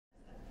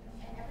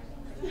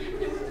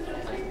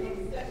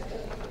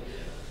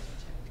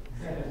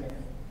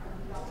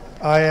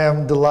I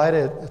am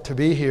delighted to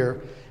be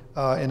here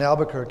in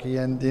Albuquerque,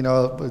 and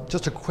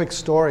just a quick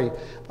story.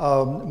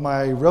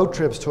 My road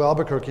trips to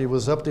Albuquerque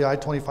was up the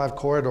I-25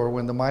 corridor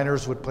when the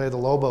miners would play the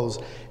Lobos,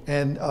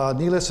 and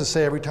needless to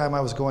say, every time I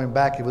was going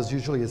back, it was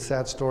usually a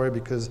sad story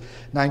because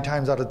 9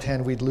 times out of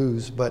 10 we'd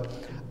lose. But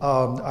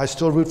I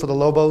still root for the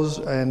Lobos,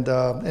 and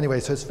anyway,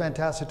 so it's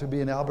fantastic to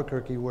be in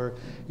Albuquerque where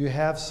you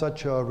have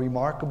such a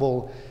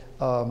remarkable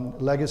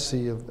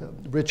legacy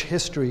of rich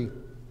history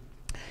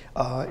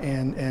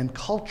and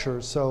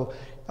culture. So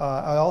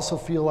I also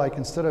feel like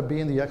instead of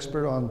being the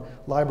expert on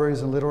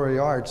libraries and literary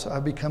arts,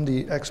 I've become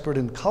the expert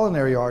in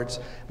culinary arts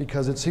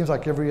because it seems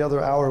like every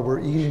other hour we're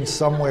eating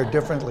somewhere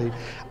differently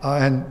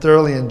and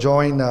thoroughly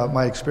enjoying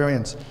my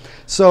experience.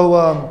 So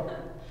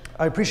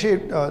I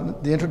appreciate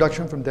the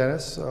introduction from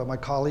Dennis, my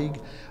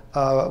colleague.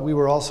 We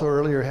were also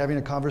earlier having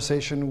a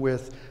conversation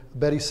with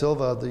Betty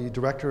Silva, the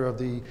director of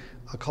the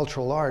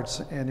cultural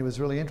arts, and it was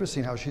really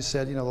interesting how she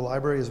said, the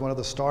library is one of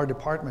the star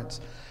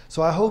departments.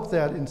 So I hope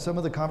that in some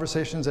of the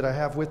conversations that I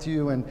have with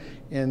you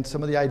and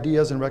some of the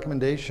ideas and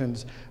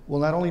recommendations will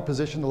not only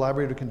position the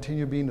library to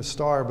continue being a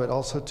star, but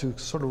also to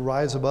sort of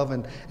rise above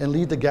and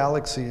lead the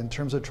galaxy in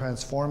terms of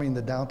transforming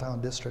the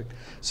downtown district.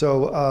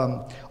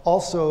 So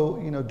also,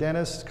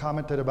 Dennis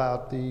commented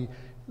about the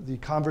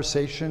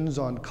conversations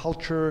on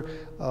culture,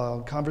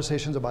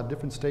 conversations about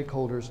different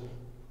stakeholders,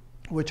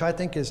 which I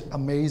think is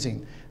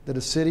amazing, that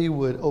a city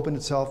would open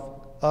itself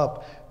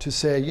up to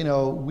say,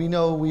 we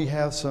know we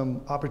have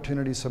some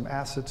opportunities, some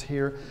assets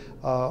here,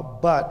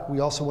 but we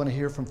also want to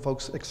hear from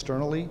folks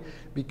externally,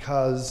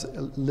 because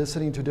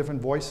listening to different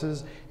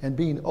voices and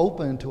being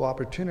open to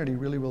opportunity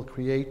really will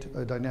create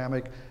a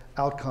dynamic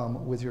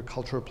outcome with your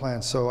cultural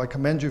plan. So I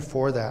commend you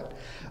for that.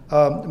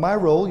 My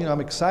role,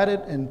 I'm excited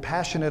and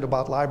passionate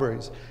about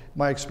libraries.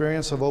 My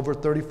experience of over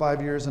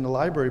 35 years in the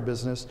library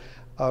business,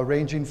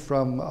 ranging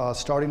from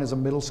starting as a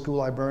middle school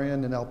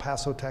librarian in El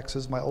Paso,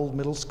 Texas, my old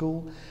middle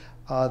school,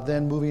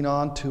 then moving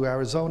on to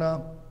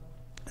Arizona,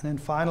 and then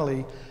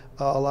finally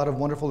a lot of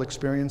wonderful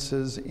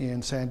experiences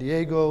in San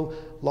Diego,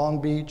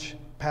 Long Beach,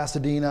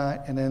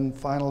 Pasadena, and then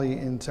finally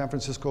in San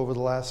Francisco over the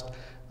last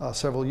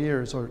several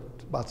years, or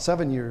about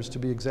 7 years to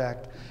be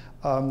exact.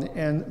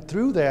 And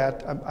through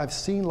that, I've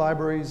seen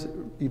libraries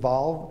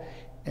evolve,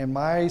 and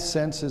my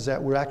sense is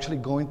that we're actually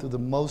going through the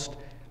most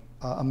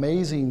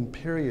amazing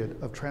period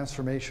of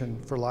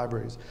transformation for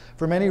libraries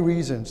for many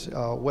reasons,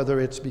 whether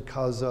it's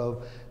because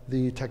of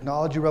the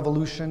technology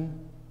revolution,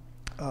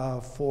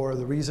 for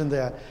the reason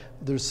that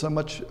there's so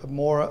much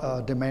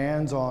more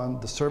demands on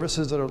the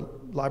services that a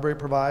library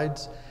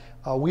provides.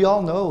 We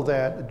all know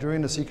that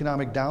during this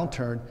economic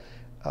downturn,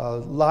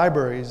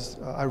 libraries,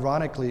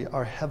 ironically,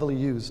 are heavily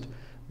used.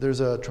 There's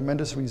a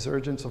tremendous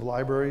resurgence of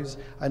libraries.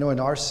 I know in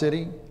our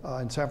city,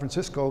 in San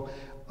Francisco,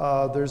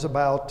 there's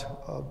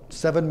about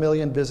 7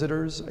 million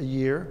visitors a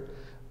year.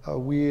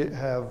 We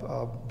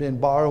have been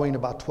borrowing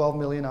about 12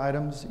 million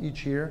items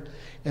each year.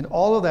 And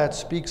all of that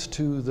speaks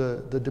to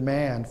the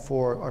demand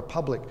for our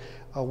public.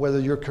 Whether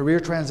you're career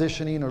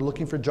transitioning or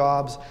looking for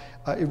jobs,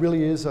 it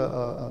really is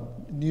a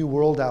new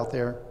world out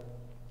there.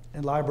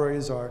 And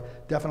libraries are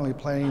definitely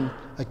playing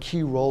a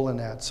key role in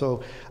that.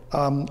 So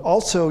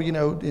also,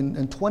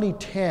 in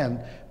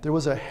 2010, there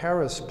was a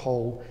Harris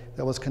poll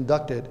that was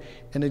conducted,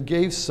 and it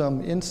gave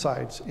some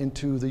insights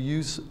into the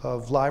use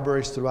of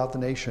libraries throughout the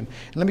nation.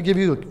 And let me give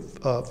you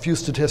a few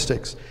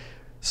statistics.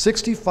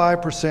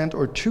 65%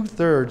 or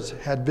 2/3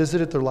 had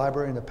visited their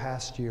library in the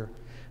past year.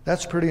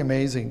 That's pretty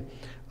amazing.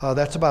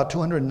 That's about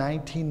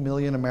 219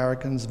 million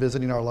Americans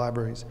visiting our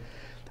libraries.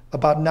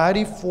 About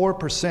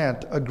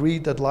 94%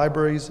 agreed that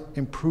libraries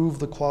improve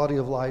the quality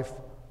of life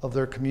of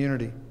their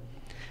community.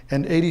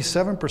 And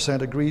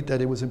 87% agreed that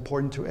it was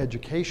important to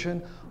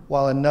education,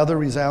 while another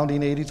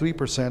resounding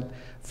 83%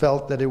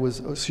 felt that it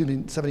was,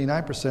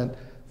 79%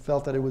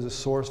 felt that it was a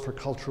source for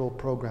cultural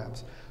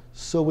programs.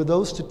 So with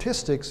those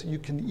statistics, you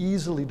can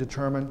easily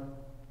determine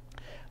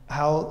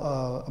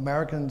how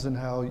Americans and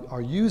how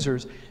our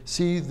users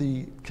see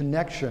the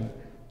connection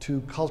to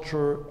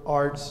culture,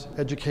 arts,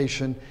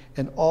 education,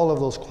 and all of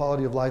those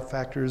quality of life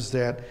factors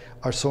that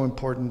are so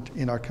important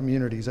in our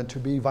communities and to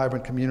be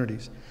vibrant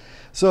communities.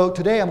 So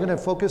today I'm going to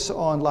focus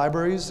on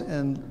libraries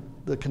and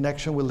the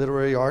connection with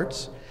literary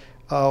arts.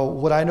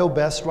 What I know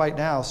best right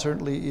now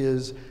certainly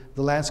is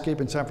the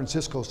landscape in San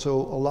Francisco.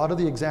 So a lot of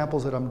the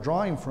examples that I'm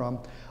drawing from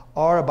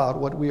are about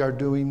what we are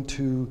doing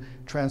to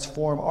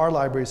transform our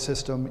library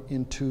system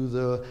into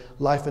the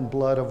life and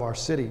blood of our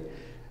city.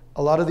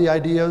 A lot of the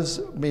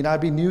ideas may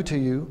not be new to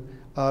you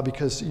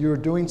because you're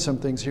doing some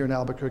things here in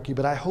Albuquerque,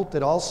 but I hope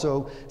that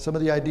also some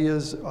of the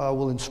ideas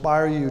will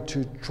inspire you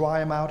to try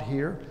them out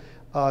here,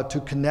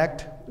 to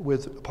connect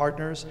with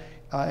partners,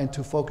 and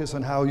to focus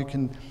on how you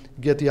can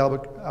get the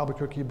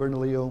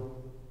Albuquerque-Bernalillo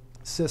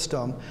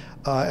system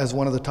as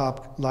one of the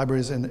top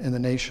libraries in the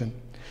nation.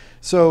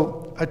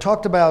 So I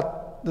talked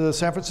about the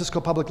San Francisco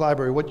Public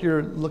Library. What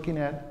you're looking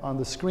at on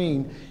the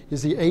screen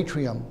is the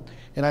atrium.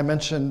 And I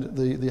mentioned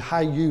the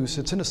high use.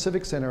 It's in a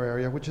civic center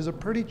area, which is a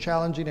pretty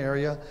challenging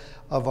area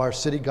of our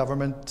city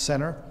government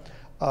center.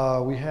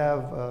 We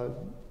have,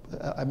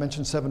 I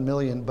mentioned 7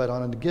 million, but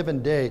on a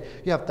given day,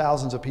 you have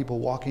thousands of people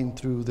walking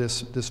through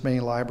this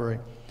main library.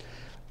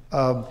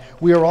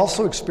 We are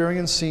also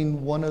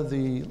experiencing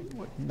the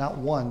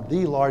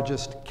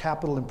largest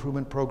capital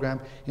improvement program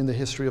in the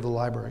history of the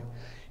library.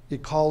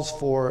 It calls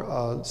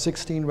for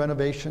 16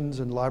 renovations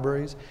in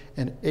libraries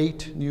and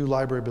 8 new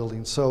library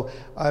buildings. So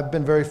I've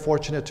been very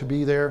fortunate to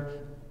be there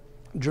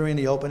during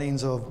the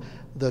openings of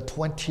the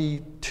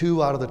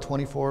 22 out of the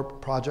 24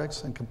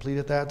 projects and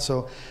completed that.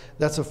 So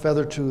that's a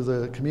feather to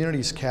the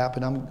community's cap.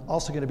 And I'm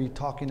also going to be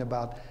talking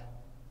about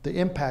the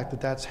impact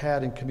that that's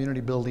had in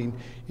community building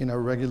in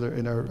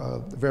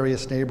our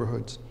various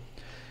neighborhoods.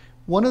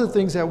 One of the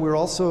things that we're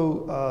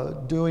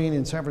also doing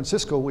in San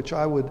Francisco, which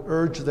I would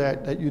urge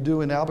that you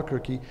do in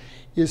Albuquerque,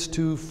 is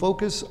to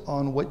focus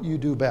on what you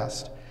do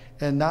best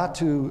and not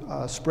to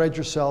spread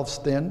yourselves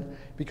thin,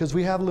 because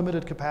we have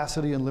limited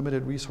capacity and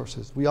limited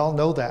resources. We all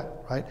know that,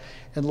 right?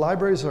 And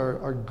libraries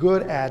are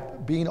good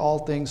at being all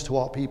things to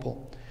all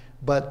people,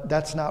 but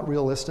that's not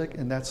realistic,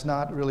 and that's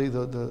not really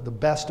the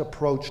best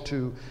approach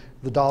to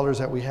the dollars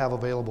that we have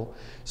available.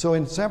 So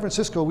in San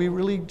Francisco, we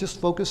really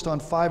just focused on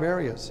 5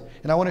 areas.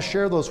 And I want to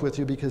share those with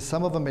you because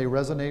some of them may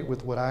resonate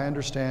with what I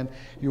understand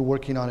you're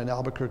working on in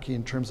Albuquerque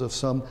in terms of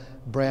some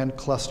brand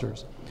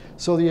clusters.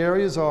 So the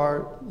areas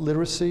are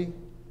literacy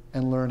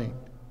and learning.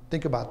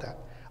 Think about that.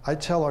 I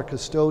tell our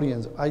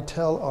custodians, I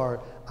tell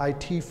our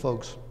IT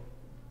folks,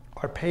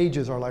 our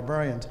pages, our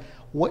librarians,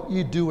 what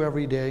you do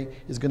every day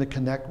is going to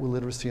connect with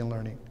literacy and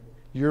learning.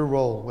 Your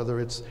role, whether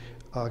it's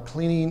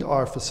cleaning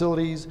our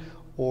facilities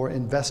or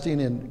investing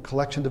in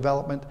collection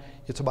development,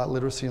 it's about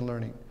literacy and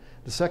learning.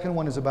 The second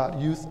one is about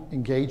youth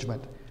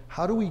engagement.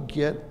 How do we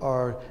get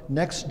our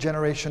next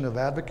generation of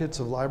advocates,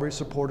 of library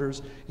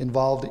supporters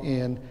involved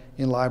in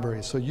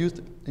libraries? So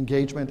youth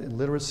engagement and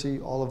literacy,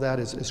 all of that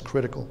is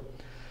critical.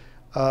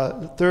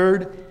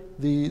 Third,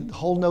 the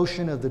whole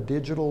notion of the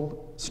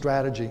digital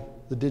strategy,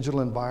 the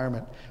digital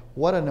environment.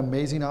 What an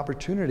amazing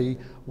opportunity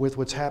with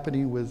what's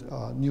happening with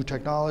new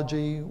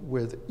technology,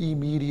 with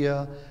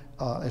e-media,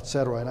 et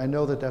cetera. And I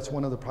know that that's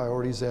one of the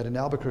priorities that in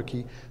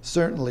Albuquerque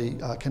certainly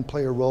can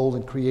play a role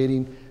in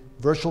creating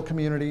virtual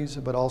communities,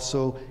 but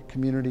also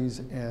communities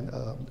and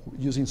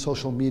using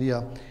social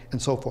media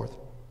and so forth.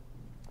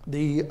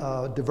 The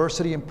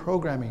diversity in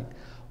programming.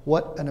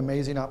 What an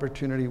amazing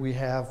opportunity we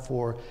have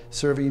for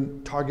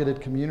serving targeted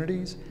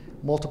communities,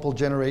 multiple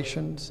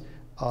generations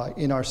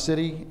in our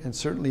city, and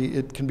certainly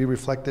it can be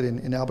reflected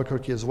in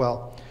Albuquerque as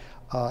well.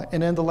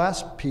 And then the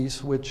last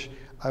piece, which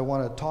I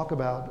want to talk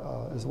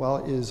about as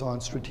well, is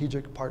on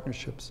strategic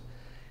partnerships.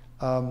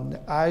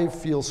 I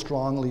feel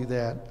strongly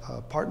that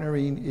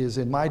partnering is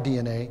in my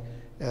DNA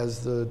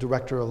as the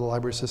director of the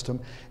library system,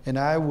 and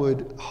I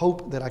would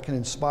hope that I can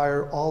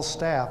inspire all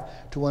staff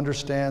to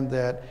understand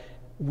that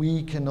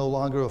we can no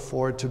longer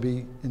afford to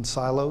be in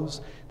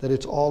silos, that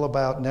it's all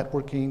about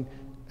networking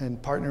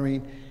and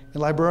partnering.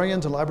 And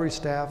librarians and library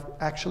staff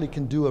actually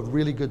can do a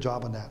really good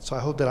job on that. So I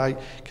hope that I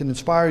can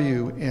inspire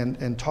you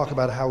and talk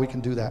about how we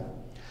can do that.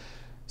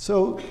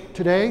 So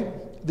today,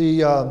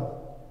 the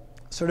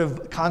sort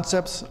of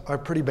concepts are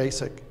pretty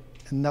basic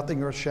and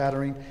nothing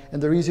earth-shattering,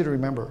 and they're easy to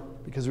remember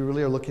because we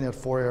really are looking at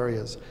 4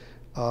 areas: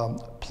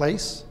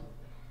 place,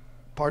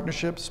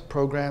 partnerships,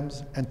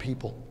 programs, and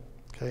people.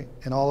 Okay,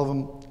 and all of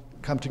them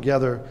come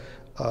together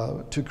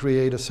to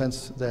create a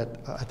sense that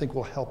I think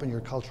will help in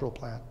your cultural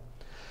plan.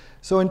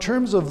 So in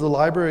terms of the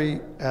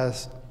library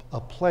as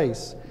a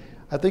place,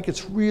 I think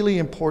it's really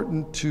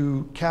important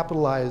to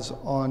capitalize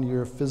on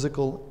your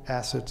physical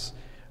assets,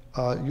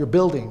 your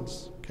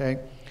buildings, okay?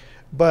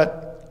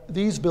 But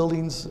these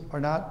buildings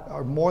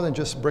are more than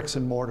just bricks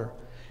and mortar.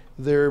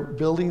 They're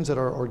buildings that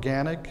are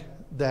organic,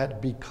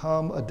 that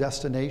become a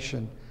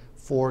destination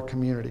for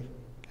community,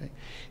 okay?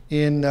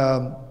 In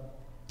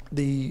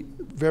the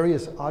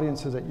various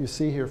audiences that you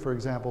see here, for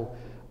example,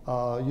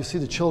 you see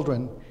the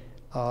children.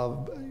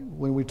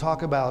 When we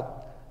talk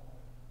about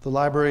the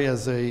library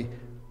as a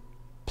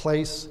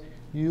place,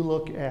 you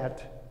look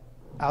at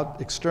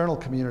external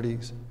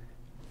communities.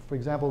 For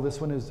example,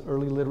 this one is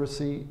early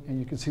literacy, and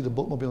you can see the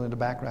bookmobile in the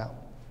background.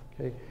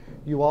 Okay?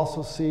 You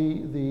also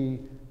see the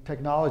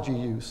technology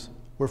use,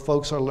 where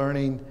folks are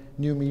learning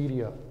new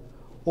media,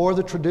 or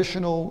the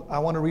traditional, I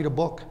want to read a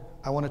book,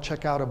 I want to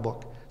check out a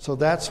book. So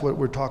that's what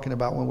we're talking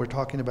about when we're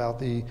talking about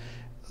the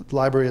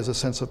library as a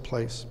sense of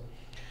place.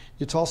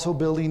 It's also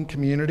building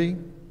community.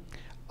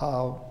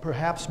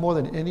 Perhaps more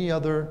than any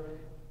other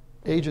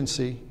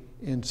agency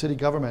in city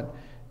government,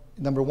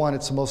 number one,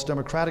 it's the most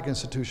democratic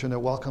institution that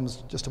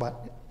welcomes just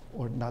about,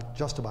 or not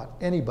just about,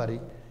 anybody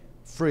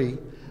free,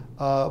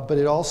 but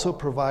it also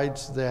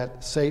provides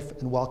that safe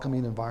and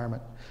welcoming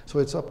environment. So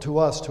it's up to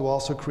us to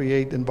also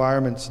create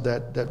environments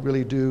that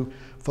really do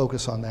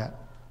focus on that.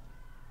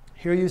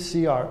 Here you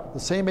see the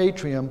same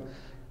atrium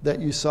that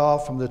you saw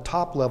from the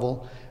top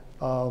level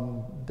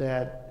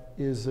that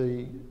is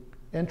a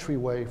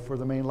entryway for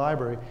the main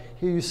library.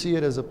 Here you see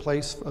it as a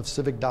place of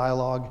civic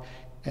dialogue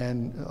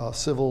and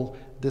civil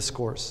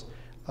discourse.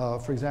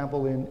 For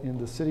example, in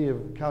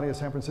the county of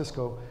San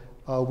Francisco,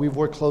 We've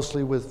worked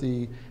closely with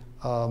the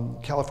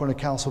California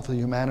Council for the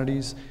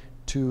Humanities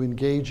to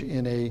engage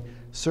in a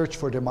Search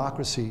for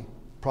Democracy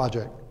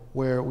project,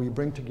 where we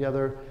bring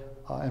together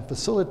and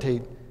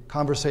facilitate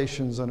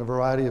conversations on a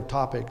variety of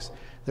topics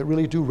that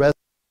really do resonate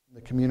in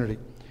the community.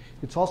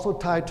 It's also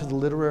tied to the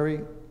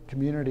literary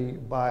community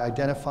by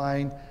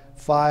identifying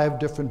 5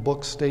 different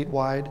books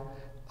statewide,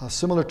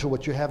 similar to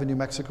what you have in New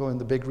Mexico in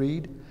the Big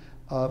Read.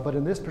 But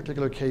in this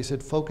particular case,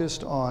 it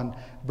focused on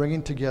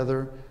bringing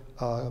together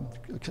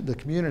the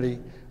community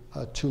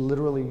to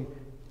literally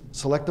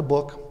select a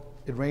book.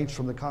 It ranged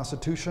from the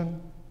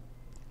Constitution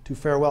to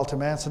Farewell to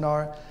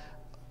Manzanar,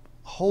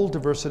 whole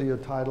diversity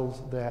of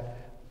titles that,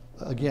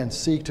 again,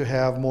 seek to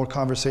have more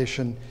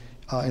conversation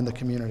in the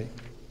community.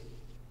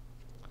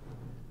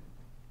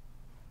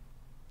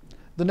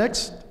 The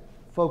next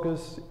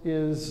focus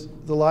is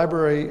the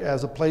library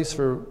as a place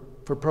for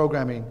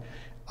programming.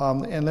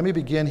 And let me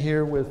begin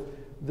here with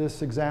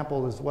this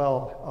example as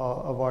well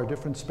of our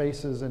different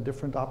spaces and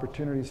different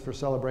opportunities for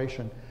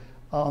celebration.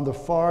 On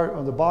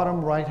the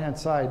bottom right-hand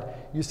side,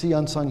 you see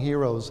Unsung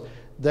Heroes.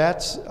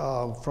 That's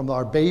from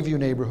our Bayview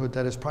neighborhood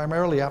that is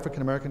primarily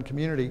African-American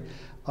community.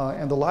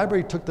 And the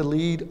library took the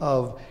lead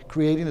of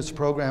creating this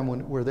program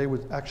where they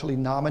would actually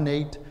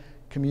nominate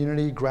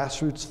community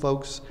grassroots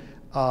folks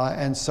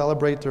and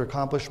celebrate their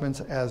accomplishments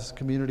as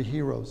community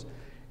heroes.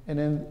 And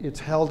then it's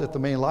held at the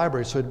main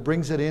library, so it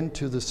brings it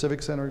into the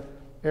Civic Center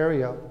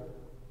area.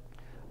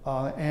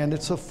 And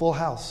it's a full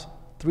house,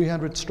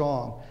 300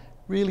 strong,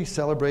 really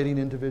celebrating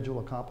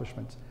individual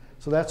accomplishments.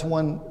 So that's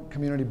one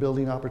community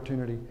building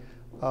opportunity.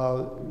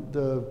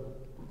 The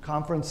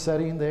conference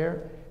setting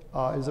there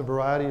is a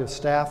variety of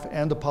staff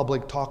and the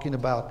public talking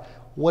about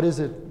what is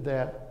it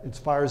that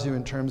inspires you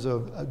in terms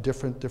of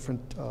different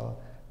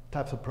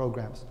types of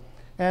programs.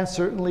 And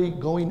certainly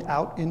going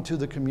out into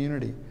the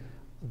community.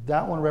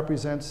 That one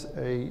represents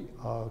a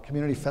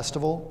community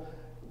festival.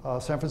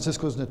 San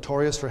Francisco is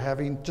notorious for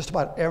having just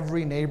about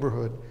every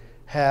neighborhood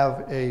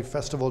have a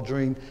festival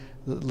during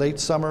the late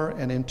summer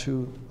and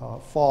into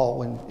fall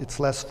when it's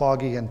less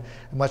foggy and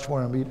much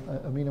more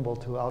amenable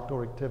to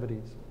outdoor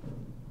activities.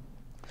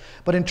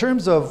 But in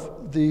terms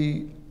of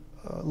the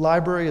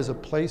library as a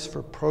place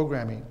for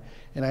programming,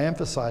 and I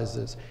emphasize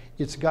this,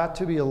 it's got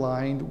to be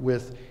aligned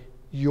with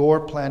your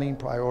planning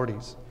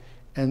priorities.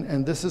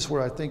 And this is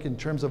where I think in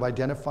terms of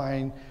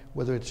identifying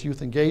whether it's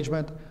youth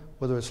engagement,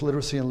 whether it's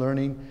literacy and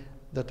learning,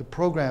 that the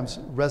programs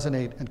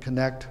resonate and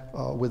connect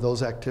with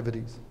those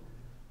activities.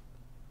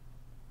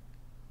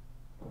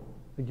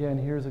 Again,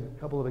 here's a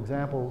couple of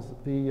examples.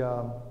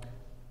 The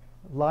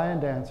lion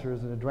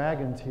dancers and the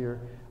dragons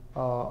here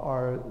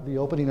are the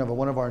opening of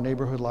one of our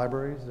neighborhood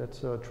libraries.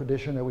 That's a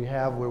tradition that we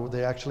have where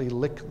they actually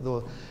lick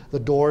the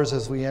doors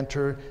as we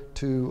enter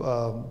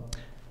to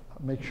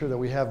make sure that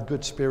we have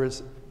good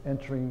spirits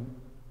entering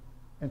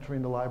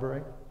the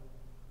library.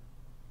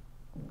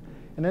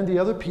 And then the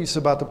other piece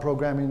about the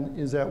programming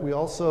is that we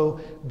also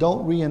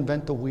don't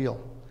reinvent the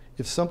wheel.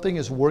 If something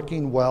is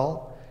working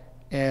well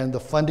and the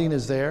funding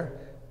is there,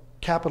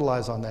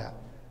 capitalize on that.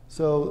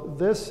 So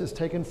this is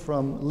taken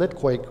from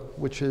Litquake,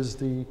 which is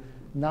the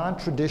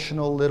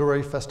non-traditional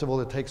literary festival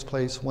that takes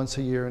place once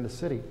a year in the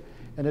city.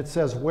 And it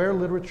says, where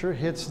literature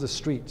hits the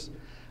streets.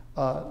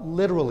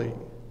 Literally,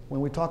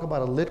 when we talk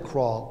about a lit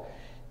crawl,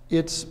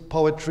 it's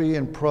poetry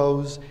and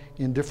prose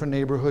in different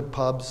neighborhood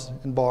pubs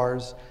and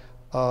bars,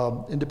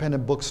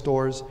 independent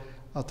bookstores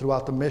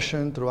throughout the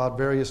Mission, throughout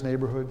various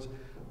neighborhoods.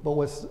 But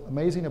what's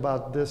amazing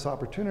about this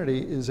opportunity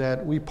is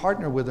that we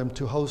partner with them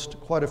to host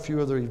quite a few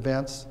other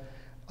events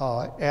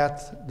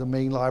at the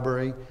main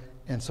library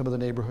and some of the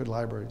neighborhood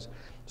libraries.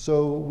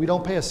 So we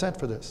don't pay a cent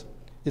for this.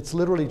 It's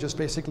literally just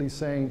basically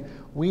saying,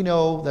 we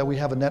know that we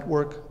have a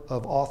network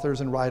of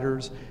authors and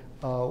writers.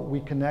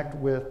 We connect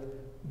with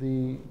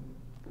the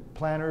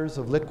planners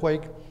of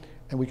Litquake,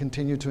 and we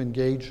continue to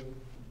engage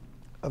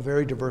a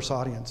very diverse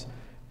audience.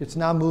 It's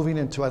now moving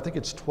into, I think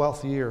it's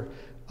 12th year.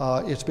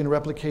 It's been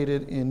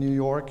replicated in New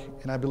York,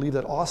 and I believe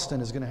that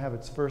Austin is going to have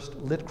its first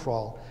lit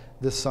crawl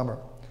this summer.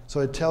 So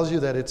it tells you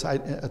that it's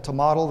a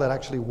model that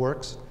actually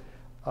works.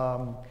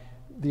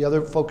 The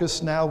other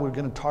focus now, we're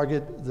going to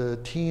target the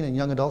teen and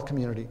young adult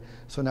community.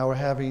 So now we're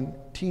having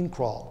Teen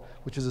Crawl,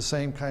 which is the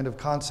same kind of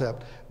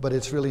concept, but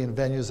it's really in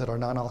venues that are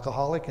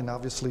non-alcoholic and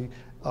obviously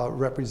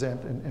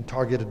represent and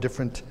target a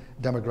different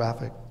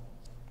demographic.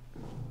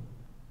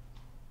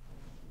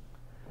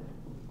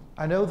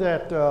 I know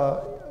that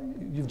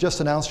you've just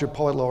announced your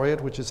Poet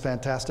Laureate, which is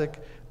fantastic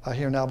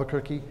here in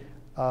Albuquerque.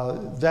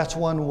 That's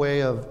one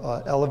way of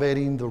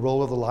elevating the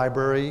role of the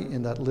library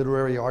in that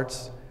literary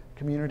arts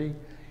community.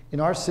 In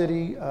our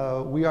city,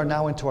 we are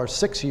now into our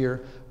 6th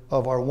year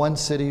of our One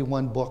City,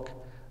 One Book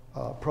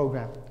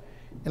program.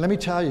 And let me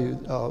tell you,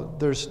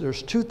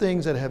 there's 2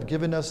 things that have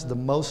given us the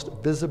most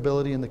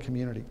visibility in the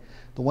community.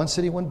 The One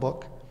City, One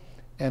Book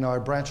and our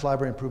branch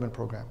library improvement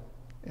program,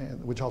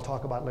 which I'll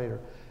talk about later.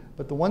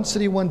 But the One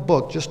City, One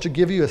Book, just to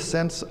give you a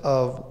sense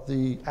of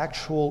the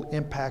actual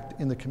impact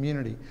in the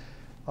community.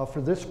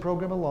 For this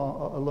program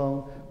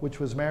alone, which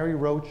was Mary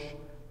Roach,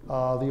 the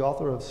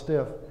author of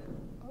Stiff,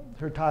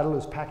 Her title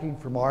is Packing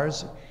for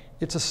Mars.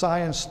 It's a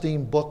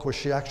science-themed book where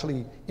she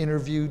actually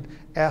interviewed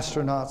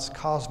astronauts,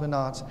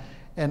 cosmonauts,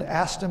 and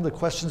asked them the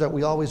questions that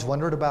we always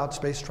wondered about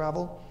space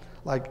travel,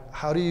 like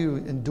how do you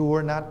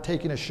endure not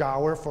taking a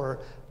shower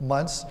for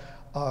months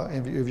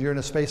if you're in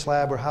a space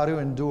lab, or how to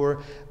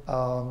endure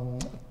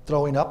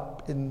throwing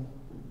up in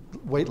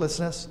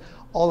weightlessness,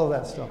 all of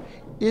that stuff.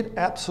 It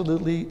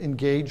absolutely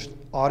engaged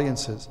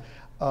audiences.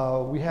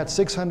 We had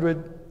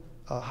 600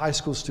 high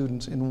school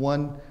students in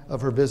one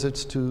of her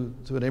visits to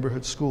a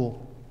neighborhood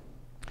school.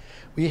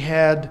 We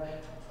had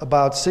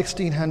about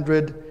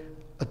 1,600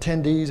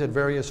 attendees at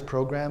various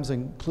programs,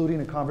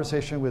 including a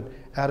conversation with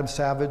Adam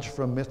Savage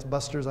from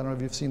Mythbusters. I don't know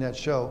if you've seen that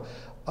show,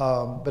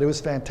 but it was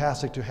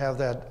fantastic to have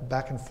that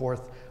back and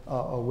forth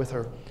with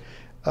her.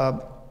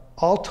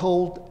 All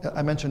told,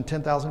 I mentioned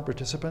 10,000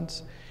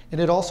 participants, and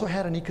it also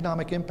had an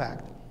economic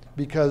impact,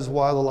 because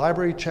while the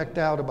library checked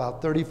out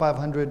about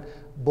 3,500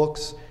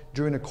 books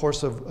during the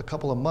course of a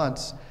couple of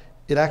months,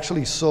 it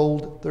actually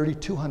sold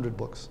 3,200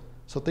 books.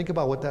 So think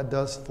about what that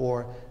does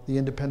for the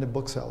independent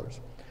booksellers.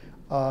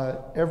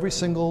 Every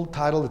single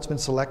title that's been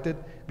selected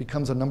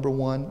becomes a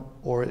 #1,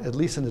 or at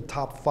least in the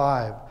top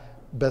 5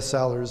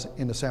 bestsellers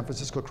in the San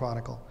Francisco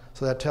Chronicle.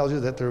 So that tells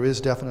you that there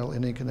is definitely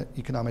an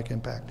economic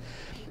impact.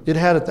 It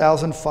had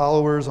 1,000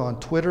 followers on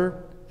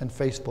Twitter and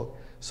Facebook.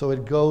 So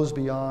it goes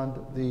beyond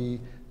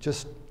the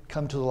just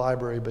come to the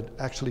library, but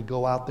actually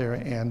go out there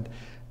and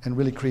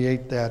really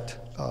create that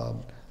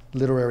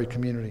literary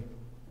community.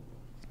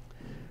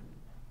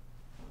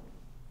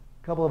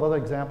 A couple of other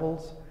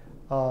examples.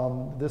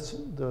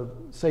 The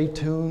Say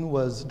Tune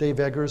was Dave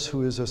Eggers,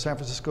 who is a San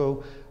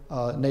Francisco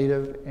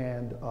native,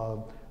 and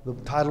the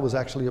title was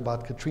actually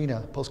about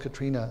Katrina,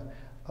 post-Katrina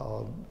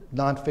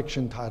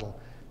nonfiction title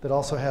that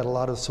also had a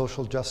lot of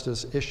social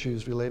justice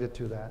issues related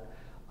to that.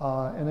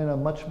 And then a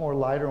much more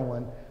lighter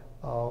one,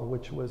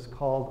 which was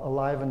called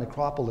Alive in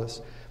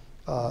Necropolis.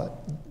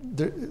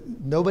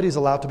 Nobody's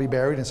allowed to be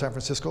buried in San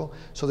Francisco,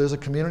 so there's a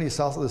community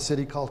south of the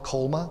city called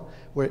Colma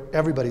where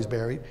everybody's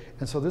buried.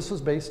 And so this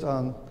was based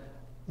on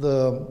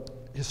the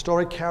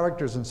historic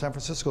characters in San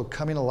Francisco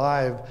coming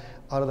alive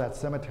out of that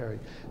cemetery.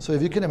 So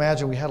if you can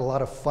imagine, we had a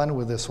lot of fun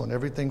with this one.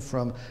 Everything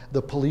from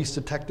the police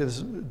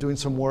detectives doing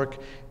some work,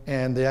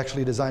 and they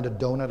actually designed a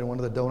donut in one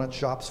of the donut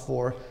shops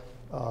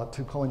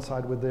to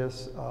coincide with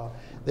this.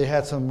 They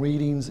had some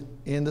readings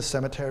in the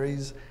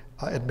cemeteries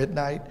at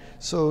midnight.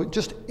 So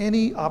just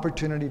any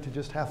opportunity to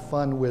just have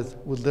fun with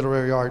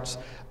literary arts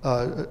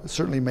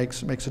certainly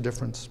makes a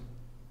difference.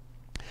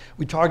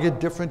 We target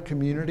different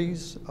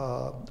communities.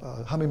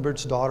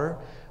 Hummingbird's Daughter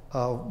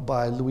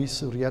by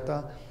Luis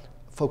Urrieta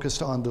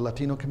focused on the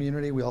Latino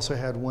community. We also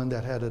had one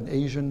that had an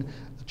Asian,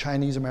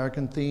 Chinese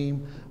American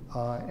theme,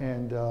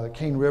 and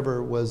Cane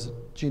River was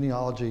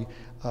genealogy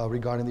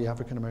regarding the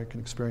African American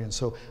experience.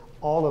 So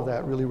all of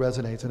that really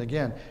resonates. And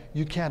again,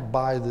 you can't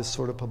buy this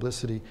sort of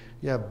publicity.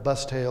 You have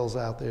bus tales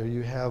out there,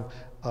 you have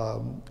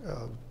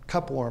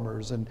cup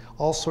warmers, and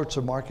all sorts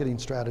of marketing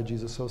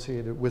strategies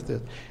associated with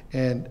it.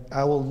 And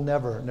I will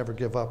never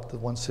give up the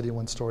one city,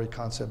 one story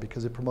concept,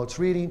 because it promotes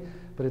reading,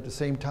 but at the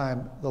same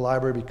time, the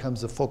library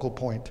becomes the focal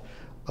point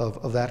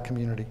of that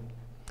community.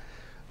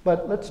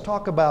 But let's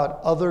talk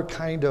about other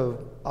kind of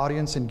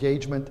audience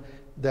engagement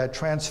that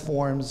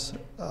transforms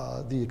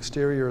the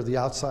exterior, the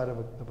outside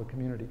of a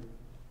community.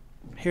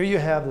 Here you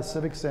have the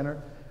Civic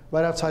Center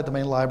right outside the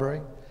main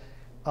library.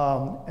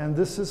 And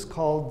this is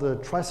called the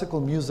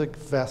Tricycle Music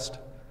Fest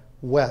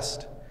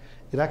West.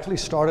 It actually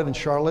started in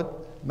Charlotte,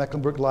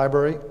 Mecklenburg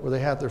Library, where they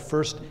had their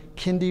first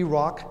Kindie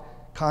rock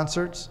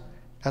concerts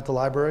at the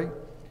library.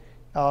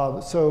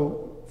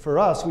 So for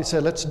us, we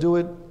said, let's do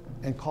it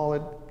and call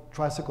it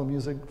Tricycle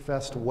Music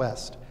Fest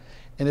West.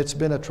 And it's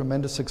been a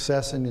tremendous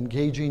success in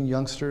engaging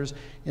youngsters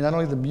in not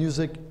only the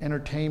music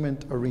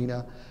entertainment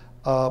arena,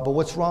 but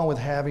what's wrong with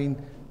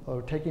having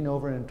or taking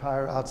over an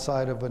entire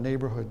outside of a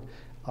neighborhood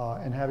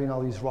and having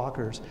all these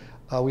rockers.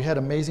 We had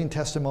amazing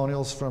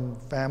testimonials from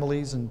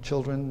families and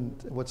children,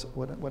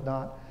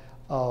 whatnot.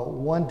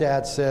 One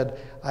dad said,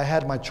 I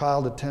had my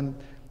child attend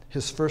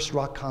his first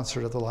rock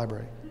concert at the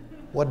library.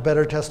 What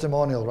better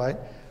testimonial, right?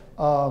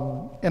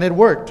 And it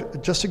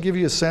worked. Just to give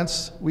you a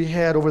sense, we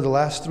had over the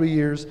last 3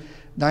 years,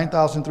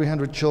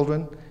 9,300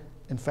 children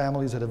and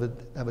families that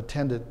have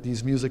attended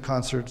these music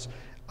concerts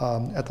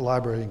at the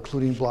library,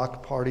 including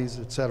block parties,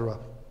 etc.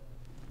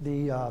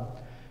 The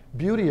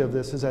beauty of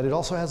this is that it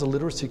also has a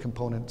literacy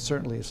component,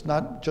 certainly. It's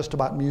not just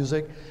about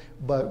music,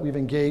 but we've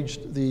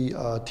engaged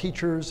the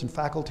teachers and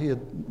faculty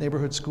at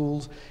neighborhood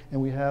schools,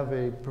 and we have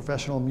a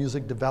professional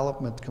music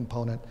development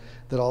component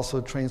that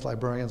also trains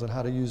librarians on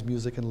how to use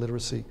music and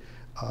literacy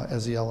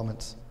as the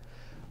elements.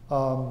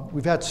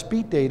 We've had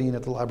speed dating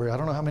at the library. I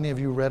don't know how many of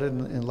you read it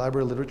in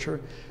library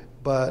literature,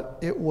 but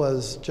it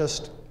was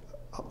just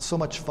so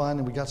much fun,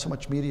 and we got so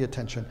much media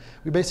attention.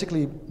 We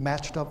basically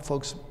matched up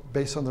folks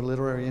based on their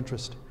literary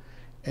interest.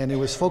 And it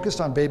was focused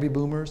on baby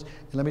boomers,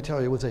 and let me tell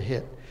you, it was a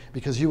hit,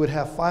 because you would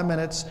have 5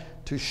 minutes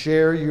to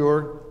share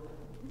your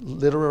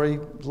literary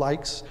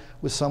likes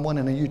with someone,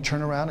 and then you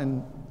turn around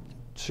and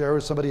share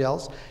with somebody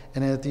else.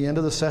 And at the end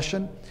of the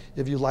session,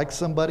 if you like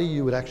somebody,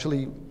 you would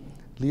actually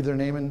leave their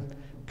name and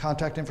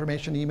contact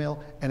information,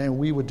 email, and then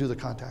we would do the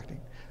contacting.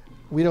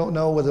 We don't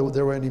know whether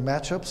there were any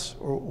matchups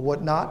or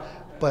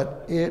whatnot,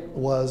 but it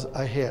was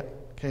a hit.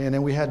 Okay, and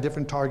then we had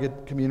different target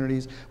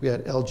communities. We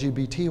had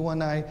LGBT one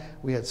night,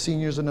 we had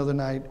seniors another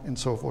night, and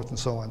so forth and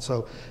so on.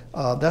 So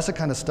that's the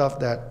kind of stuff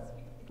that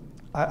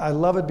I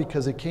love it,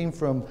 because it came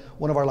from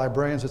one of our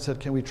librarians that said,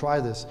 can we try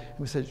this? And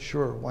we said,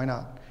 sure, why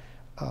not?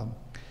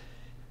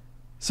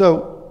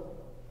 So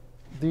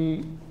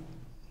the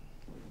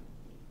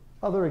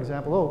other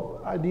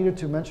example, I needed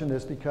to mention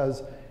this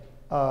because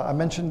I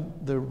mentioned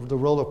the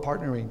role of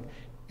partnering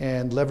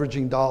and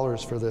leveraging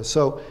dollars for this.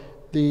 So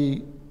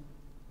the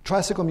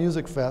Tricycle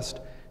Music Fest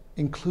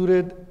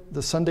included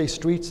the Sunday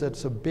Streets.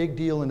 That's a big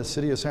deal in the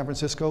city of San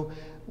Francisco.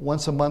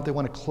 Once a month, they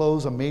want to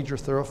close a major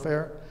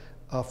thoroughfare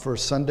for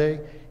Sunday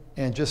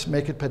and just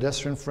make it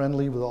pedestrian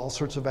friendly with all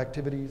sorts of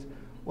activities.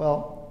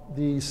 Well,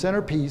 the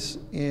centerpiece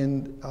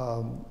in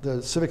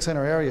the Civic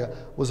Center area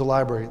was a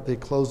library. They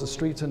closed the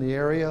streets in the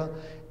area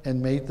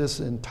and made this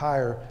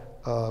entire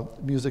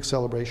music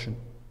celebration.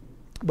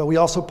 But we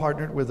also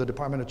partnered with the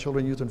Department of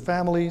Children, Youth, and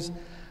Families,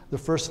 the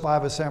First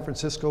Five of San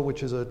Francisco,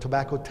 which is a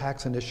tobacco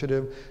tax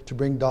initiative to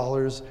bring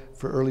dollars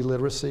for early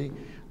literacy,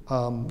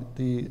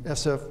 the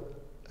SF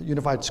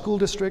Unified School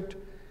District,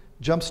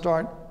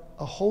 Jumpstart,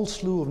 a whole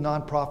slew of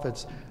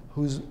nonprofits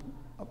whose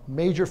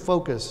major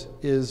focus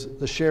is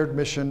the shared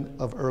mission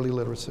of early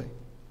literacy.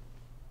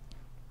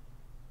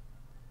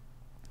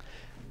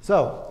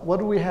 So, what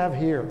do we have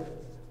here?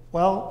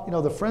 Well, you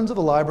know, the Friends of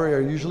the Library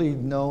are usually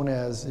known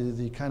as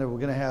the kind of, we're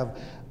going to have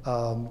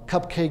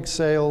cupcake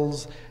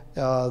sales.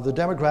 The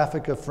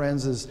demographic of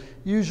Friends is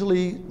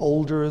usually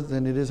older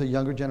than it is a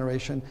younger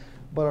generation,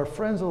 but our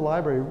Friends of the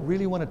Library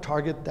really want to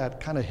target that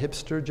kind of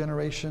hipster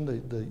generation,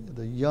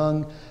 the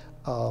young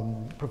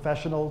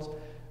professionals.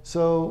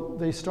 So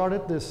they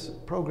started this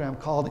program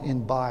called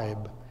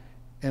Imbibe,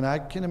 and I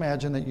can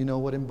imagine that you know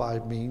what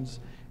Imbibe means,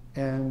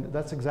 and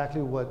that's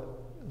exactly what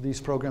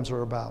these programs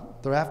are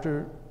about. They're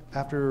after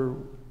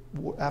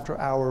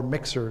hour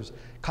mixers,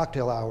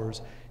 cocktail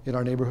hours in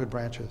our neighborhood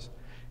branches.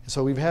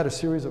 So we've had a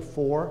series of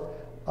 4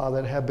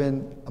 that have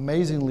been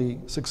amazingly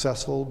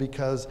successful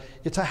because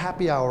it's a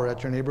happy hour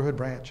at your neighborhood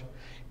branch.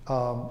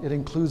 It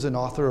includes an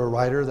author or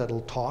writer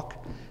that'll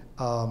talk,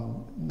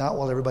 not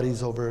while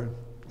everybody's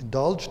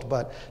overindulged,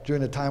 but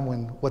during a time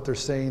when what they're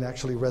saying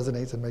actually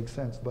resonates and makes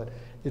sense. But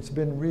it's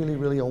been really,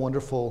 really a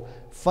wonderful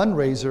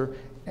fundraiser,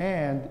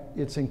 and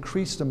it's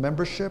increased the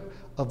membership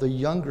of the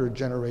younger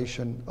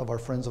generation of our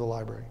Friends of the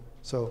Library.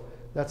 So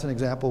that's an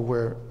example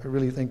where I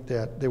really think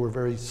that they were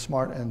very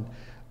smart and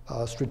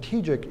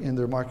strategic in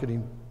their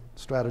marketing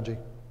strategy.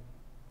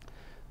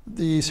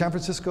 The San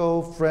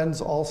Francisco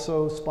Friends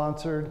also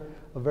sponsored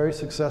a very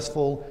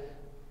successful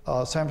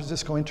San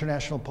Francisco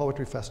International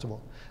Poetry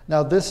Festival.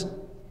 Now this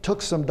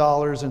took some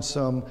dollars and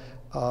some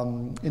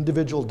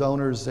individual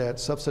donors that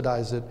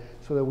subsidized it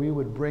so that we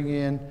would bring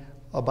in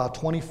about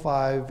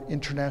 25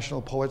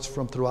 international poets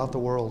from throughout the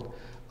world,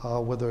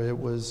 whether it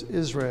was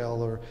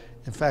Israel or,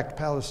 in fact,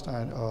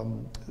 Palestine,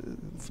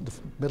 the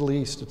Middle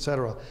East,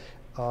 etc.,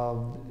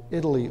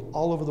 Italy,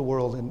 all over the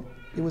world. And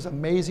it was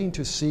amazing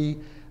to see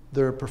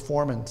their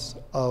performance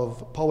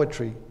of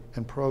poetry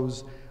and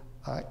prose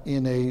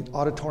in an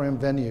auditorium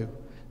venue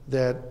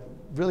that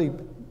really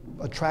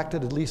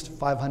attracted at least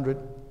 500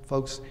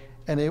 folks.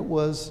 And it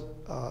was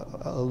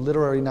a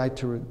literary night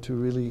to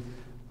really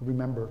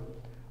remember.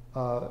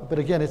 But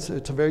again, it's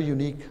a very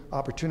unique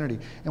opportunity.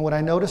 And what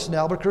I noticed in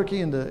Albuquerque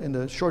in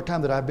the short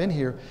time that I've been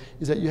here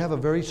is that you have a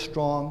very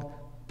strong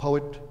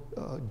poet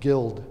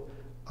guild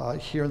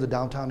here in the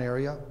downtown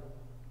area.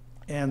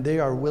 And they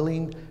are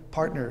willing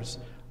partners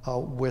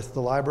with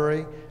the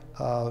library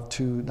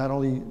to not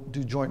only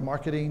do joint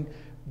marketing,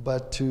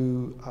 but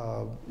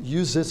to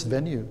use this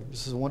venue.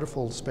 This is a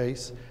wonderful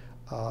space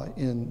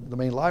in the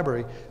main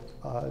library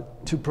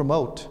to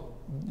promote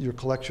your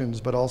collections,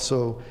 but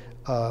also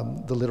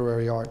the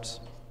literary arts.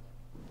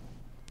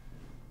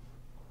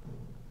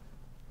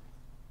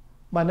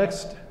 My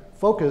next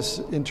focus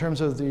in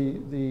terms of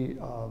the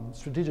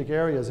strategic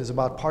areas is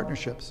about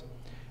partnerships.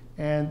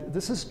 And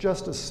this is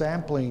just a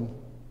sampling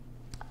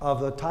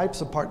of the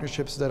types of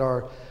partnerships that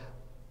are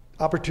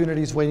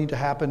opportunities waiting to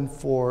happen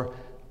for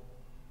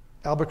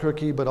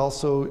Albuquerque, but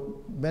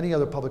also many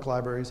other public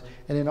libraries,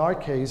 and in our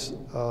case,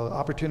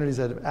 opportunities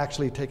that have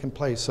actually taken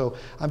place. So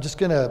I'm just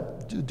going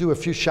to do a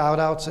few shout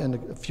outs and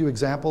a few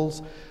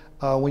examples.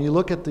 When you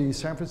look at the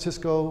San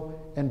Francisco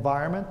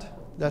environment,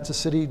 that's a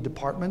city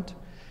department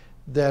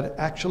that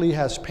actually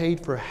has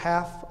paid for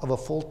half of a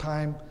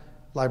full-time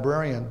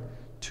librarian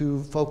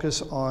to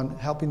focus on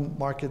helping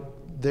market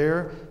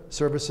their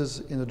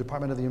services in the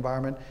Department of the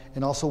Environment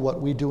and also what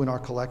we do in our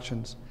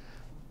collections.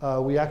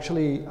 We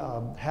actually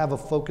have a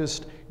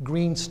focused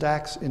Green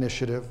Stacks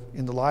initiative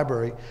in the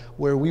library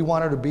where we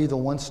wanted to be the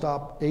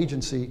one-stop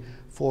agency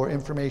for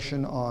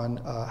information on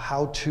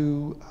how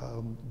to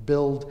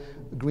build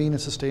green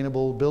and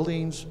sustainable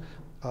buildings,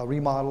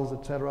 remodels,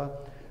 etc.,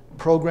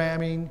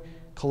 programming,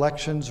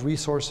 collections,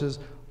 resources,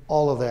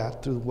 all of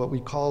that through what we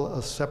call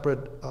a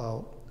separate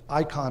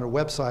icon or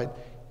website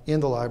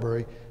in the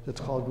library that's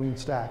called Green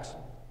Stacks.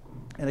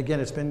 And again,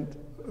 it's been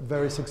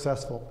very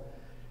successful.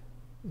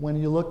 When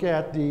you look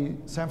at the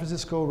San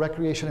Francisco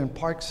Recreation and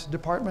Parks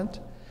Department,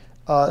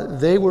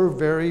 they were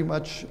very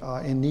much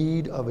in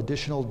need of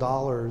additional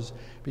dollars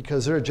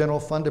because they're a general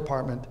fund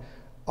department.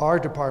 Our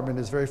department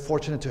is very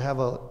fortunate to have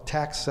a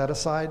tax set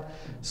aside.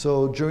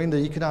 So during the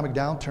economic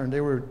downturn, they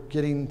were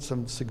getting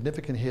some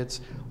significant hits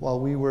while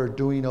we were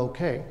doing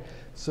okay.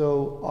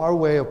 So our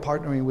way of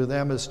partnering with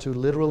them is to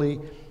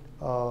literally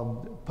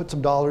put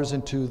some dollars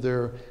into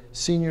their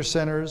senior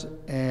centers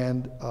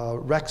and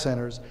rec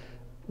centers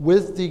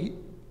with the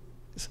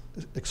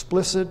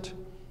explicit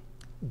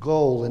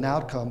goal and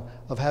outcome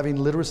of having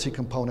literacy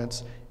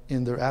components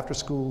in their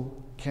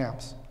after-school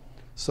camps.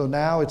 So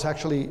now it's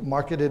actually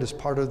marketed as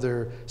part of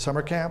their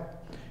summer camp,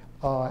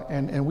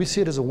 and we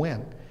see it as a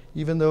win.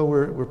 Even though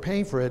we're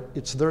paying for it,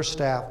 it's their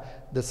staff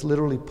that's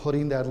literally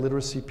putting that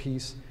literacy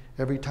piece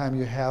every time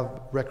you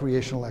have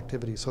recreational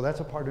activities. So that's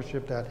a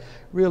partnership that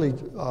really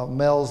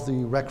melds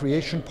the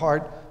recreation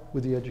part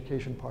with the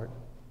education part.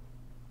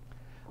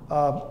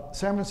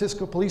 San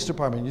Francisco Police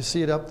Department, you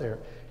see it up there.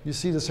 You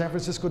see the San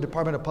Francisco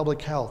Department of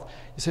Public Health.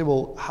 You say,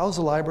 well, how's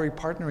the library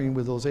partnering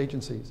with those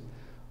agencies?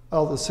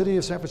 Well, the city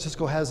of San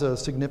Francisco has a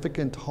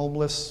significant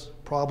homeless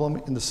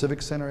problem in the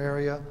Civic Center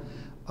area,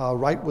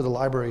 right where the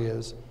library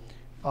is.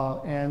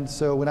 And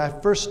so when I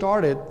first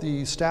started,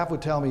 the staff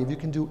would tell me, if you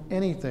can do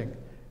anything,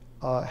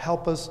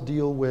 help us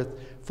deal with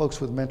folks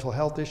with mental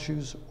health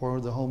issues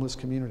or the homeless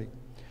community.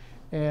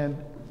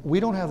 And we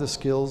don't have the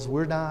skills,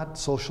 we're not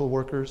social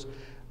workers,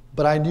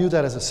 but I knew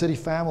that as a city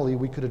family,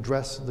 we could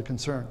address the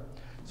concern.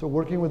 So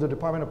working with the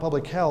Department of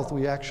Public Health,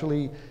 we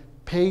actually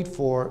paid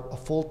for a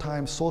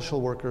full-time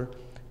social worker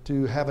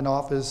to have an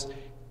office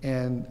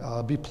and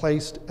be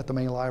placed at the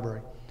main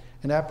library.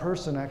 And that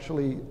person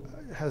actually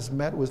has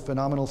met with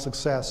phenomenal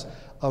success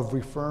of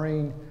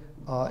referring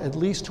at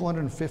least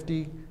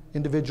 250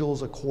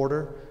 individuals a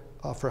quarter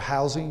for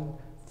housing,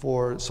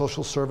 for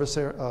social service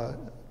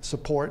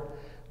support,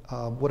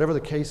 whatever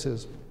the case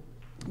is.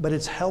 But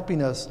it's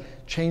helping us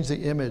change the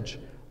image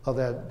of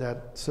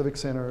that Civic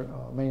Center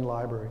main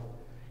library.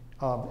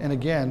 And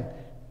again,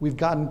 we've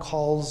gotten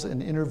calls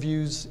and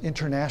interviews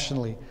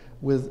internationally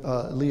with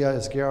Leah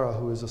Esguerra,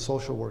 who is a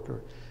social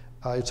worker.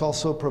 It's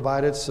also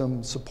provided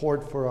some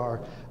support for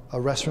our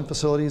restaurant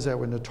facilities that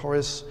were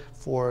notorious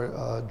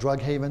for drug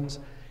havens.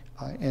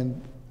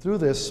 And through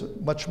this,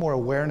 much more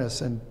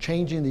awareness and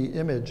changing the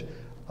image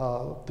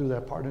through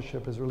that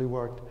partnership has really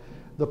worked.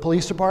 The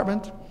police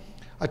department,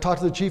 I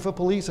talked to the chief of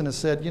police and I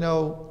said, you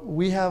know,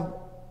 we have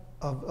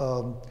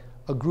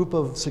a group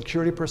of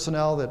security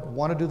personnel that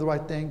want to do the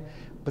right thing,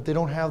 but they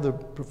don't have the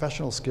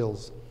professional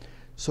skills.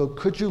 So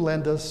could you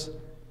lend us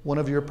one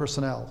of your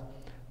personnel?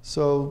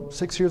 So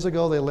 6 years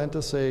ago, they lent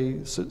us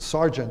a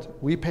sergeant.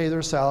 We pay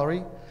their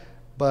salary,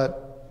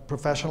 but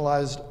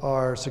professionalized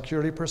our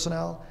security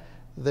personnel.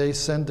 They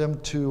send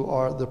them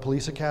to the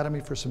police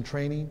academy for some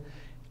training,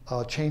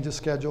 change the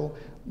schedule,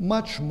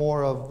 much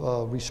more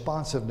of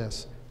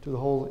responsiveness to the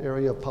whole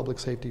area of public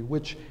safety,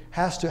 which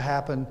has to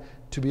happen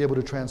to be able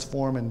to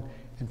transform and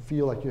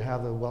feel like you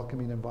have a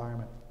welcoming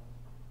environment.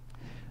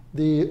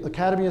 The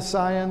Academy of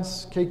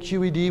Science,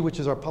 KQED, which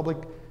is our public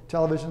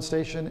television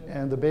station,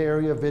 and the Bay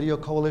Area Video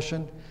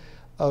Coalition.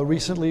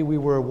 Recently, we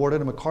were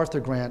awarded a MacArthur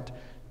grant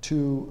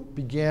to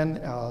begin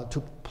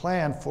to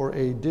plan for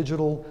a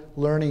digital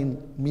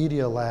learning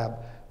media lab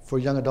for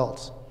young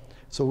adults.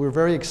 So we're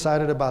very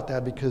excited about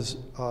that because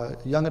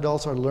young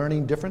adults are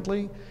learning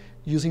differently,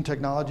 using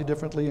technology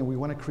differently, and we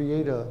want to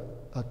create a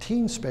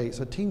teen space,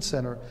 a teen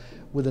center,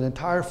 with an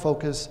entire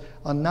focus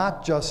on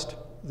not just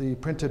the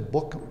printed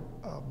book,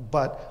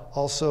 but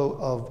also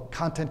of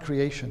content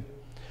creation.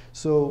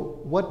 So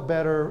what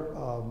better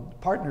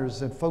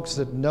partners than folks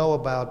that know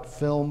about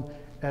film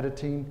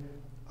editing,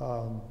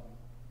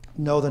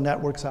 know the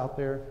networks out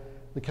there.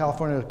 The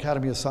California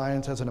Academy of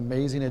Science has an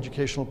amazing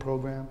educational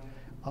program,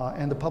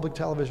 and the Public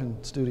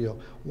Television Studio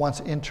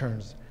wants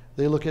interns.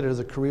 They look at it as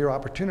a career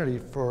opportunity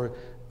for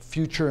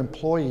future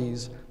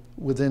employees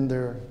within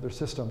their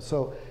system.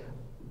 So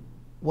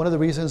one of the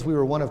reasons we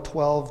were one of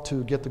 12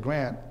 to get the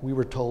grant, we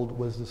were told,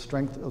 was the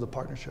strength of the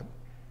partnership.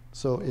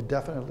 So it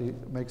definitely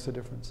makes a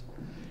difference.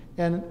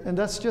 And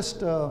that's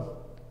just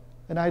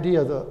an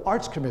idea. The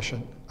Arts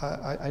Commission,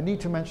 I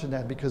need to mention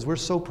that because we're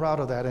so proud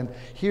of that. And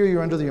here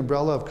you're under the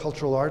umbrella of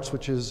cultural arts,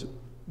 which is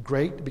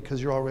great because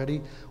you're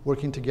already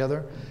working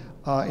together.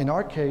 In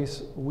our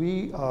case,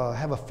 we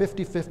have a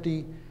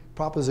 50-50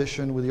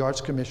 proposition with the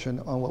Arts Commission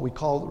on what we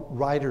call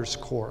Writers'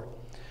 Core.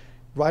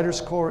 Writers'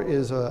 Core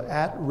is an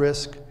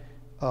at-risk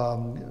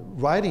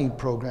writing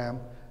program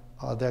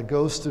that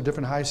goes to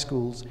different high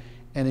schools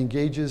and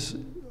engages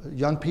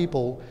young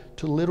people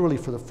to literally,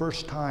 for the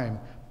first time,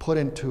 put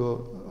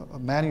into a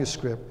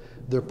manuscript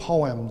their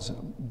poems,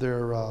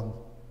 their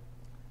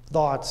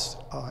thoughts,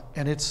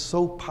 and it's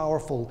so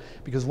powerful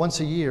because once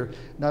a year,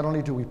 not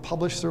only do we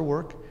publish their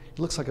work It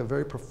looks like a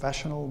very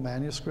professional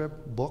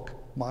manuscript, book,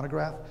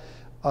 monograph,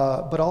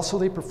 but also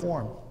they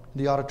perform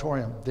in the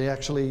auditorium. They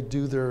actually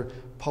do their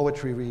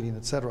poetry reading,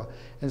 etc.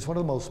 And it's one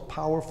of the most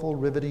powerful,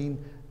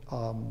 riveting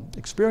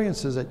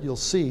experiences that you'll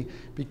see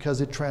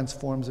because it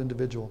transforms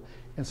individual.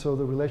 And so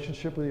the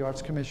relationship with the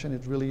Arts Commission,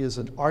 it really is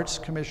an arts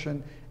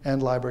commission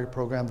and library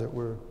program that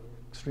we're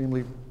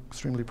extremely,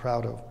 extremely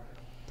proud of.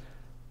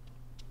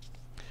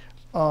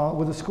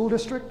 With the school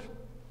district,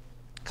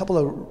 a couple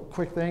of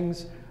quick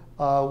things.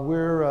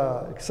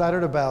 We're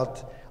excited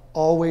about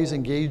always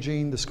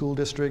engaging the school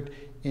district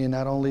in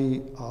not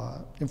only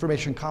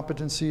information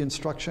competency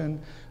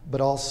instruction,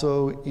 but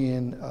also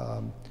in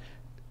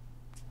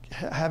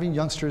having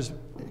youngsters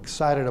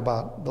excited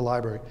about the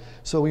library.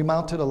 So we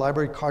mounted a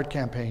library card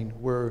campaign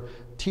where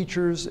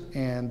teachers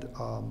and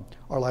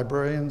our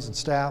librarians and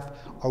staff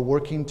are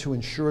working to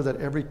ensure that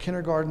every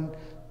kindergarten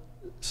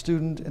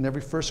student and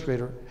every first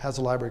grader has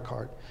a library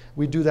card.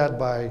 We do that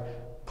by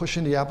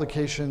pushing the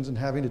applications and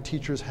having the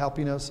teachers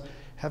helping us,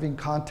 having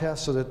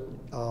contests so that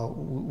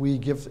we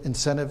give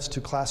incentives to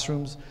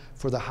classrooms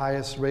for the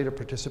highest rate of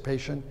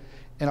participation.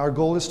 And our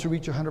goal is to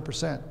reach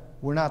 100%.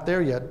 We're not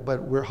there yet,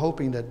 but we're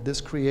hoping that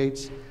this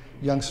creates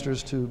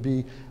youngsters to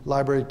be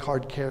library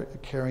card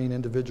carrying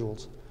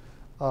individuals.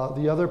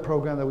 The other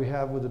program that we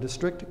have with the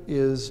district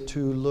is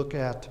to look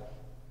at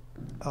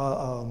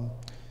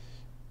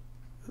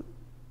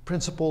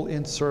principal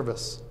in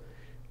service.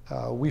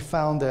 We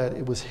found that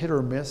it was hit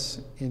or miss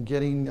in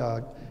getting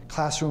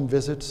classroom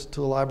visits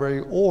to the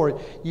library,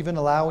 or even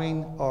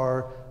allowing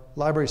our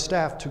library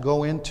staff to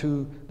go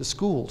into the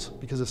schools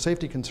because of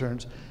safety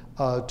concerns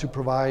to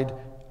provide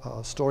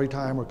story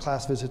time or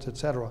class visits,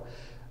 etc.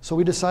 So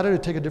we decided to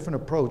take a different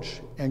approach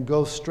and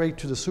go straight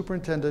to the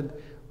superintendent,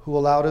 who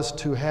allowed us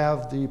to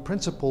have the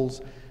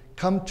principals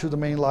come to the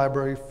main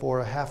library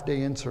for a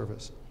half-day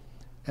in-service.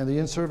 And the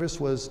in-service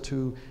was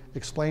to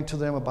explain to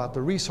them about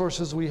the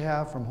resources we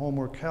have from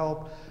homework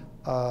help,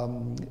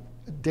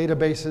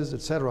 databases,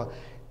 etc.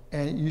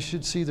 And you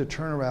should see the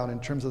turnaround in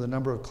terms of the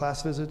number of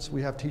class visits.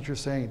 We have teachers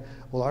saying,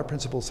 well, our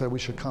principal said we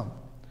should come.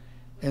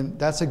 And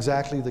that's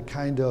exactly the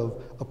kind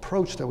of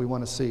approach that we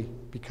want to see,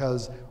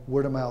 because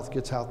word of mouth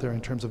gets out there in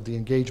terms of the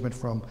engagement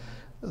from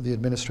the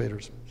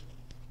administrators.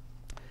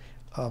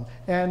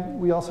 And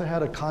we also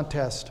had a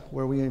contest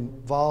where we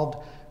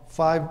involved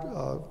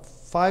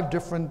five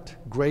different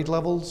grade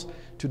levels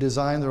to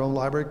design their own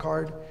library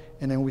card,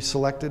 and then we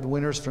selected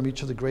winners from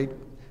each of the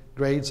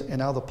grades, and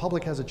now the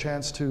public has a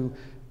chance to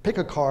pick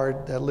a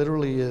card that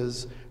literally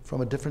is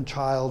from a different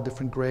child,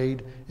 different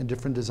grade, and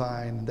different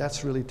design. And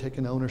that's really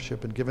taken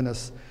ownership and given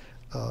us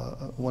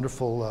a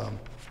wonderful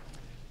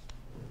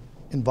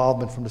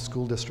involvement from the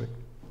school district.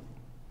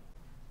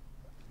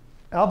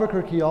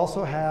 Albuquerque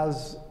also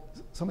has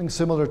something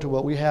similar to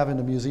what we have in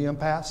the Museum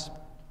Pass.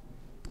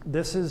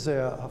 This is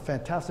a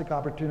fantastic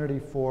opportunity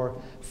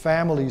for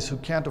families who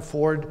can't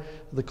afford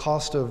the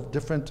cost of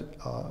different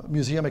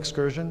museum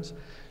excursions.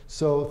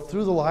 So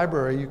through the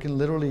library, you can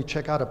literally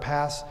check out a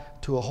pass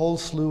to a whole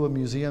slew of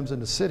museums in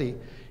the city,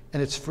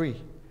 and it's free.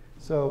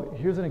 So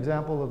here's an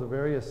example of the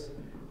various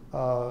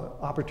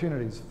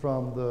opportunities,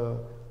 from the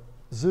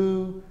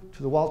zoo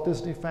to the Walt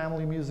Disney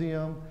Family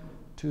Museum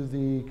to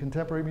the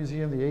Contemporary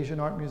Museum, the Asian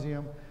Art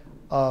Museum.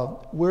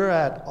 We're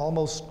at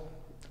almost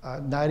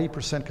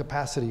 90%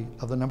 capacity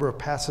of the number of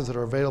passes that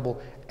are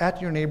available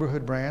at your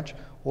neighborhood branch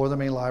or the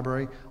main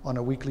library on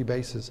a weekly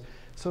basis.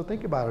 So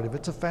think about it. If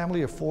it's a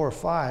family of 4 or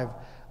 5,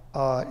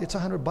 it's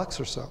 $100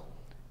 or so.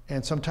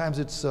 And sometimes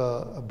it's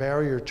a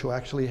barrier to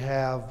actually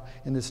have,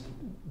 in this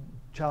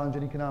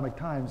challenging economic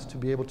times, to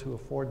be able to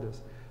afford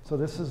this. So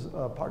this is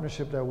a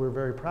partnership that we're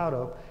very proud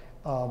of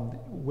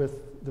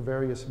with the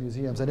various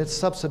museums. And it's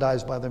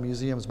subsidized by the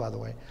museums, by the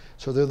way.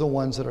 So they're the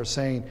ones that are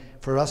saying,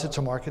 for us, it's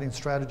a marketing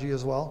strategy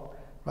as well,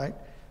 right?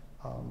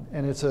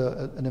 And it's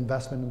an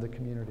investment in the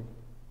community.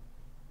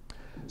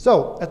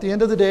 So at the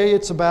end of the day,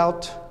 it's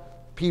about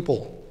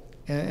people.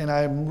 And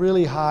I'm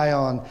really high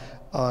on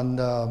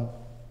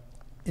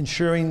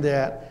ensuring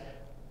that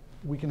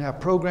we can have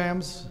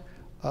programs,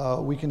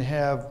 we can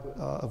have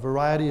a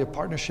variety of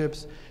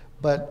partnerships,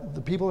 but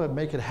the people that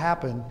make it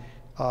happen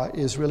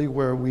is really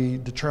where we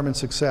determine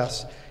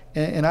success.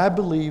 And I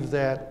believe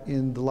that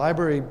in the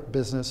library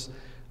business,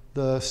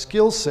 the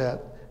skill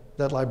set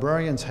that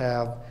librarians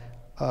have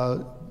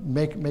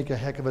make a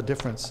heck of a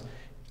difference.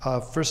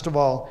 First of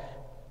all,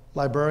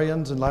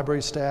 librarians and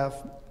library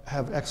staff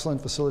have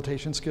excellent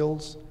facilitation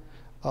skills.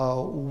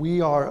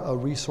 We are a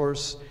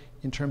resource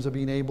in terms of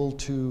being able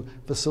to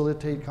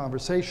facilitate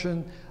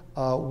conversation.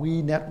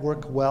 We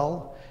network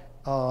well,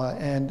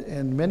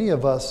 and many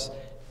of us,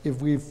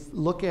 if we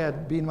look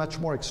at being much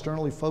more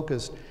externally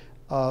focused,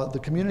 the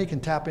community can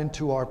tap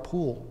into our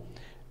pool.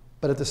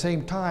 But at the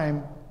same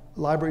time,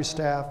 library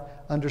staff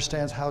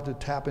understands how to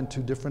tap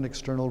into different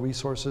external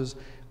resources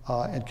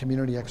and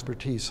community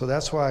expertise. So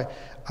that's why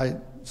I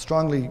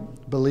strongly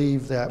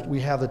believe that we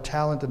have the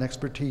talent and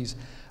expertise.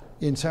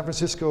 In San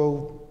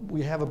Francisco,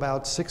 we have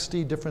about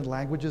 60 different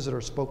languages that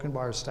are spoken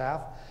by our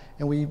staff,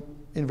 and we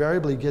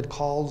invariably get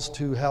calls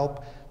to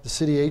help the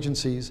city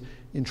agencies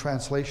in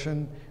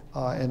translation,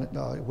 and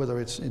whether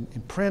it's in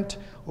print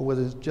or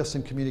whether it's just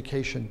in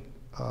communication,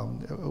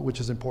 which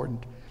is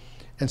important.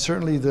 And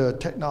certainly the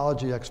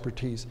technology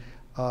expertise.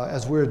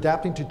 As we're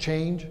adapting to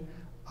change,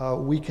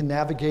 we can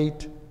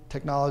navigate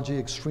technology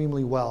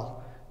extremely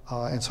well.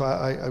 And so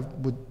I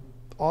would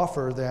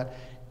offer that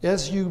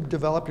as you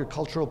develop your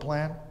cultural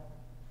plan,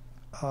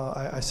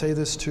 I say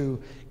this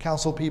to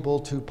council people,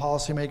 to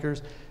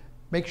policymakers,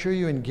 make sure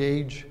you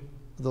engage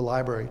the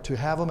library, to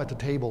have them at the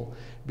table,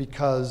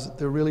 because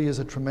there really is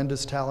a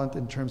tremendous talent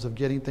in terms of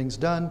getting things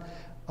done,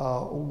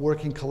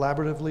 working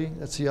collaboratively.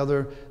 That's the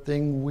other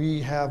thing. We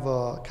have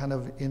kind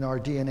of in our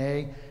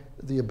DNA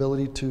the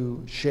ability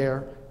to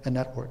share and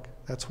network.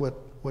 That's what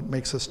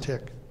makes us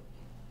tick.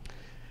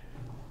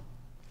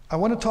 I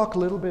want to talk a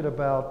little bit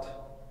about,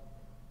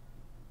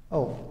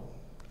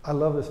 I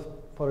love this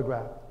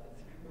photograph.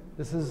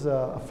 This is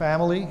a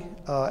family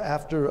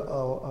after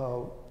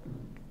a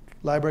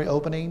library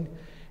opening,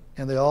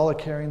 and they all are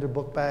carrying their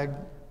book bag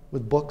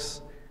with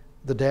books,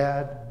 the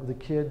dad with the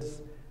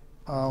kids,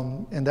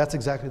 and that's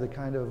exactly the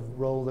kind of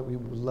role that we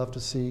would love to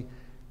see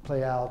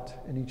play out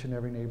in each and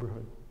every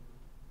neighborhood.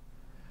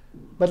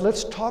 But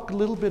let's talk a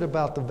little bit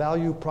about the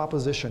value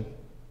proposition.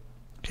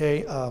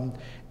 Okay,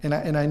 and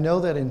I know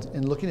that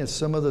in looking at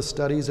some of the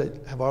studies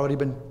that have already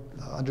been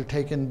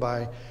undertaken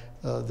by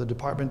the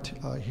department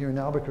here in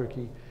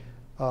Albuquerque,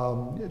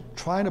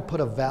 trying to put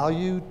a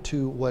value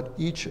to what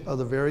each of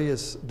the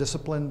various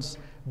disciplines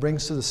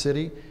brings to the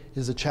city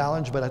is a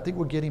challenge, but I think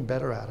we're getting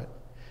better at it.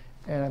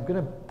 And I'm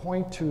going to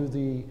point to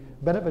the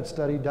benefit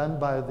study done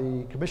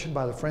commissioned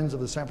by the Friends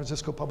of the San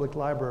Francisco Public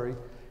Library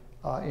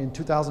in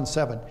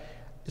 2007.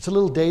 It's a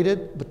little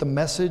dated, but the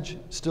message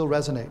still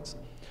resonates.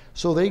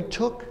 So they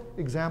took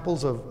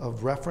examples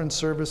of reference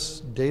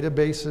service,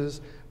 databases,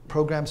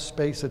 program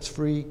space that's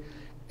free,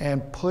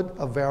 and put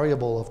a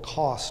variable of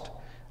cost.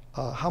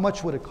 How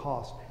much would it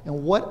cost?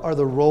 And what are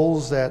the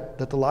roles that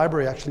the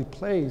library actually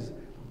plays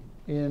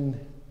in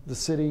the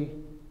city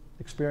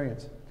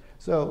experience?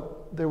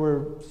 So there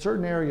were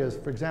certain areas,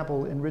 for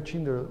example,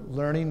 enriching their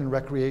learning and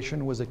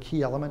recreation was a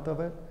key element of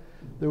it.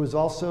 There was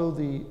also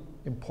the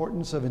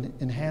importance of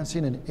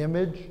enhancing an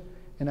image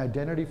and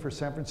identity for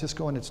San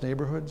Francisco and its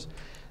neighborhoods.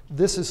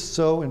 This is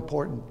so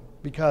important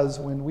because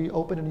when we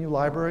open a new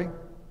library,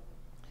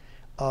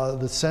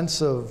 the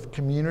sense of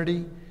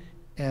community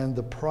and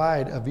the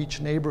pride of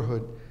each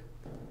neighborhood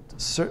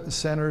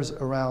centers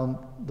around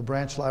the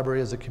branch library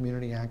as a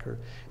community anchor.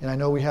 And I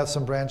know we have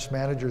some branch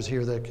managers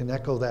here that can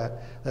echo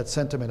that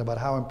sentiment about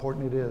how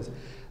important it is.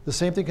 The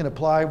same thing can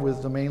apply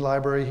with the main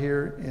library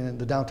here in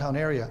the downtown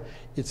area.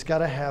 It's got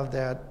to have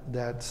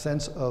that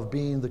sense of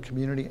being the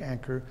community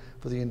anchor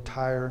for the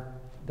entire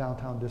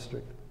downtown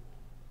district.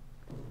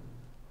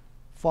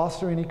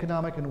 Fostering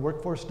economic and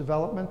workforce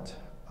development.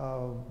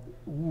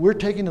 We're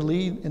taking the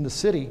lead in the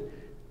city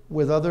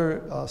with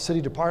other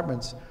city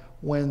departments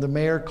when the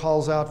mayor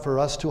calls out for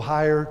us to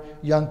hire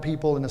young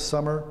people in the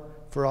summer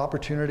for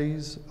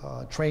opportunities,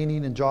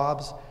 training and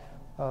jobs.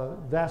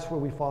 That's where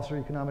we foster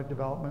economic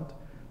development.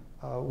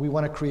 We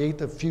want to create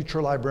the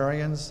future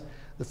librarians,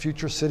 the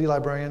future city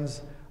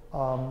librarians,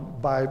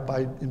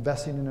 by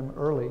investing in them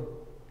early.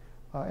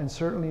 And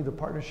certainly the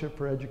Partnership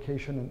for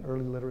Education and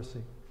Early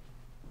Literacy.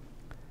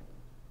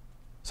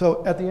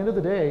 So at the end of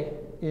the day,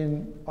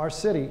 in our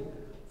city,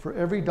 for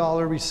every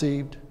dollar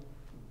received,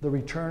 the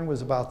return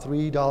was about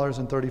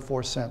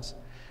 $3.34.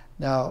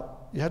 Now,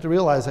 you have to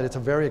realize that it's a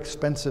very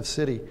expensive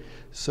city.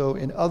 So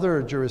in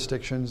other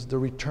jurisdictions, the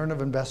return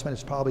of investment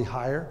is probably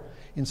higher.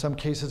 In some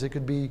cases, it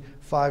could be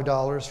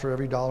 $5 for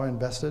every dollar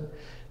invested.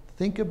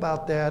 Think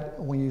about that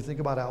when you think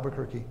about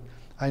Albuquerque.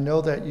 I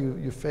know that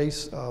you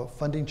face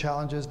funding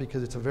challenges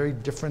because it's a very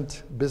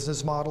different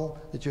business model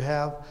that you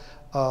have,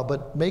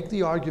 but make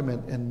the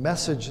argument and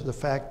message the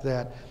fact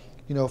that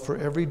for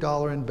every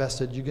dollar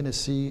invested, you're going to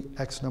see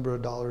X number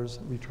of dollars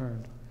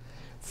returned.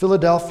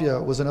 Philadelphia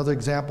was another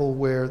example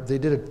where they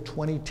did a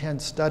 2010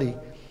 study,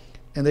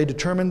 and they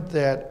determined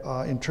that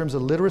in terms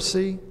of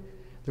literacy,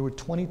 there were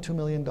 $22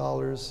 million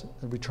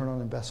in return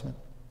on investment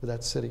for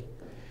that city.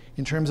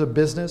 In terms of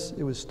business,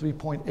 it was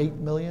 $3.8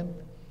 million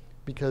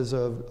because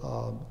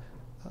of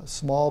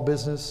small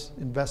business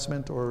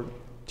investment or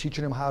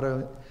teaching them how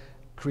to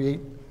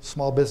create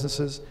small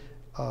businesses.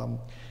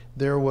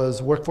 There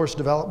was workforce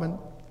development,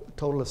 a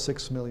total of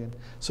 $6 million.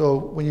 So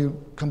when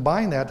you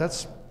combine that,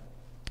 that's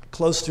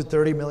close to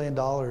 $30 million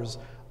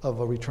of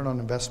a return on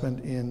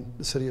investment in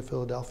the city of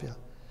Philadelphia.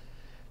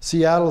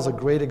 Seattle is a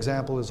great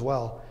example as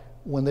well.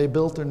 When they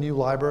built their new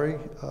library,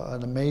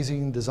 an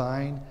amazing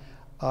design,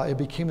 it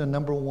became the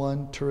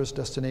 #1 tourist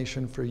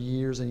destination for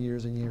years and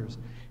years and years.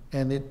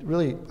 And it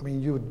really,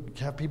 you would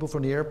have people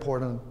from the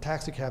airport on a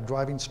taxi cab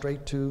driving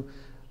straight to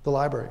the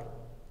library,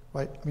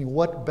 right?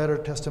 What better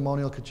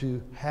testimonial could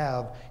you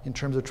have in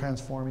terms of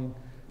transforming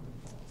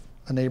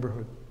a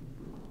neighborhood?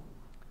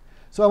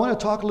 So I want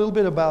to talk a little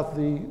bit about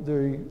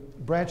the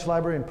Branch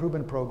Library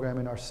Improvement Program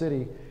in our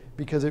city,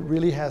 because it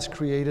really has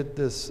created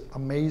this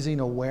amazing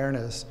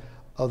awareness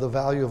of the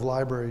value of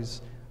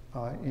libraries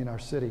in our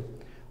city.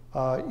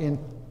 In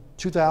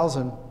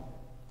 2000,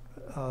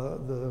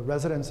 the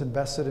residents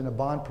invested in a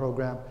bond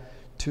program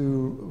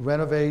to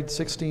renovate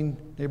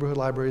 16 neighborhood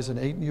libraries and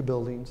 8 new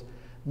buildings.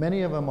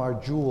 Many of them are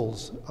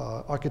jewels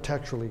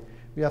architecturally.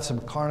 We have some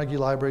Carnegie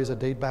libraries that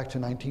date back to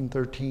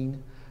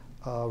 1913,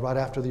 right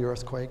after the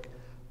earthquake.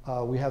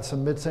 We have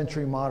some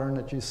mid-century modern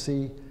that you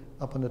see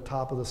up on the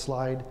top of the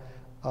slide.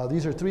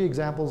 These are 3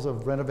 examples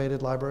of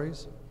renovated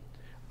libraries.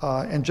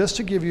 And just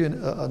to give you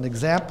an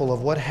example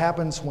of what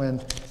happens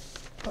when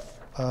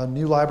a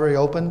new library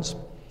opens,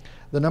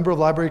 the number of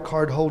library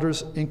card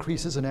holders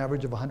increases an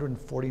average of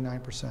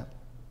 149%,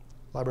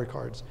 library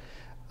cards.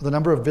 The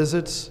number of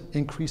visits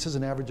increases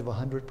an average of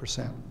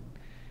 100%.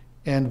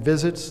 And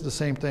visits, the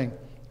same thing,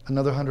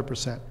 another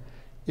 100%.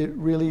 It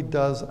really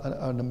does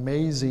an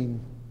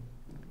amazing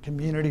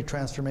community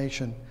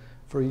transformation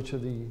for each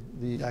of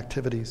the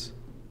activities.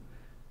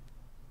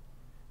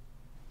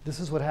 This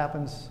is what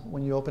happens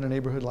when you open a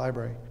neighborhood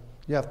library.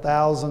 You have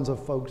thousands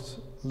of folks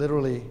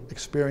literally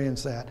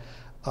experience that.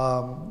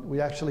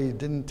 We actually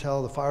didn't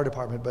tell the fire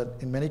department, but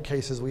in many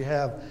cases we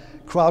have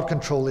crowd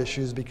control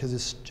issues because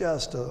it's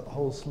just a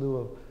whole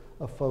slew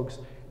of folks.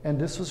 And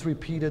this was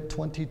repeated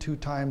 22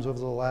 times over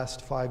the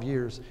last 5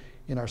 years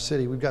in our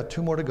city. We've got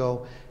 2 more to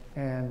go,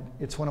 and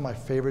it's one of my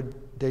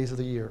favorite days of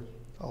the year,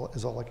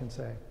 is all I can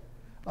say.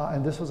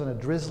 And this was on a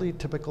drizzly,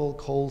 typical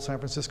cold San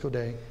Francisco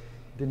day.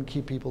 Didn't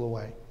keep people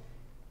away.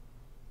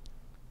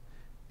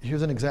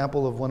 Here's an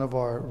example of one of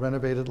our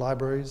renovated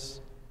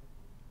libraries.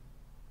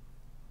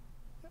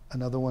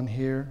 Another one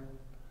here.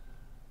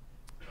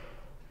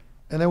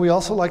 And then we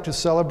also like to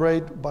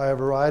celebrate by a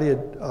variety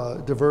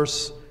of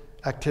diverse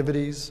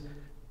activities.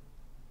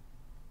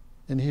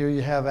 And here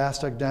you have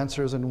Aztec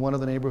dancers in one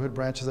of the neighborhood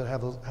branches that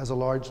has a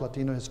large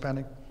Latino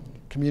Hispanic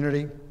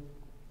community.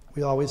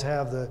 We always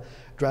have the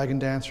dragon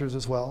dancers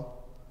as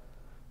well.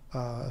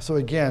 So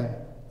again,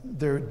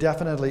 there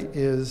definitely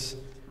is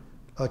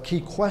a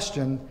key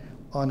question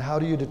on how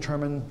do you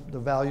determine the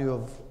value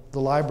of the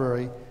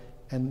library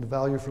and the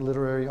value for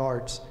literary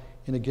arts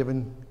in a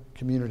given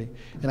community.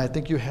 And I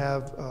think you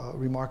have a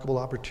remarkable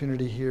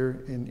opportunity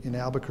here in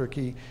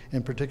Albuquerque,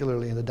 and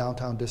particularly in the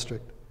downtown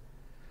district.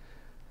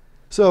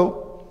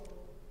 So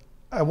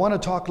I want to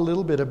talk a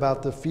little bit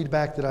about the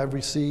feedback that I've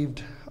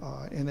received.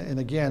 And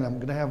again, I'm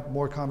going to have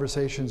more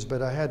conversations,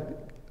 but I had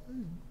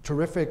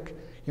terrific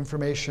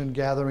information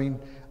gathering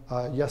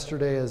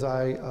yesterday as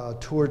I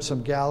toured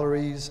some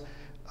galleries,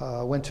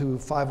 went to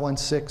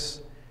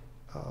 516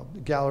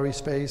 gallery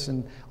space,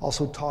 and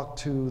also talked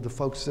to the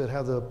folks that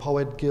have the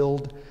Poet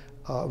Guild,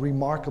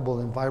 remarkable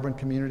and vibrant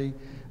community.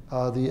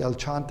 The El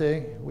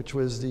Chante, which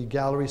was the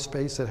gallery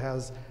space that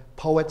has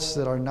poets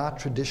that are not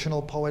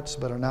traditional poets,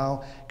 but are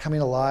now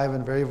coming alive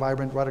and very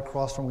vibrant right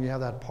across from where you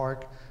have that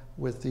park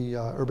with the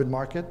urban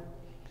market.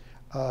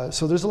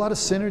 So there's a lot of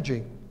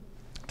synergy.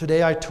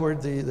 Today I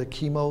toured the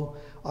Chemo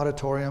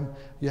Auditorium.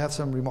 You have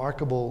some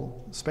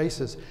remarkable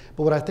spaces.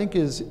 But what I think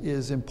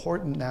is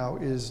important now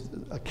is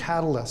a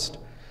catalyst,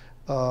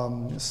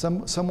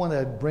 someone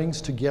that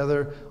brings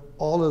together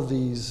all of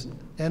these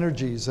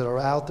energies that are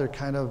out there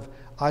kind of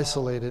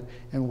isolated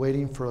and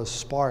waiting for a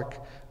spark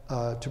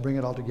to bring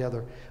it all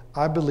together.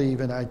 I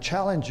believe, and I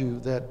challenge you,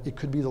 that it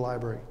could be the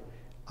library.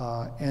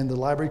 And the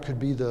library could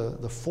be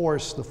the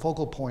force, the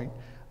focal point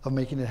of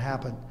making it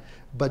happen.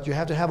 But you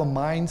have to have a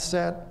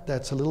mindset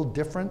that's a little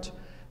different,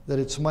 that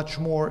it's much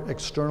more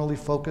externally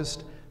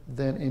focused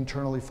than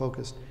internally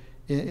focused.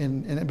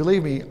 And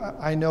believe me,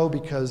 I know,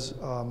 because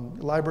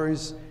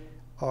libraries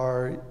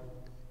are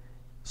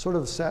sort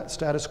of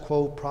status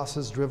quo,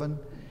 process driven.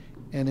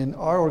 And in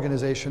our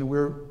organization,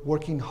 we're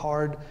working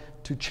hard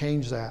to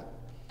change that.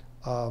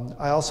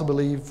 I also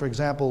believe, for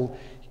example,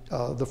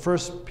 the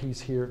first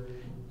piece here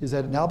is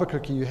that in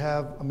Albuquerque you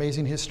have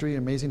amazing history,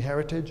 amazing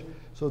heritage.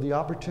 So the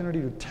opportunity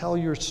to tell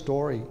your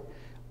story,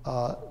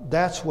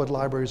 that's what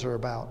libraries are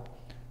about.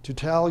 To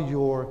tell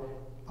your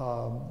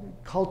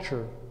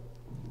culture,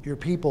 your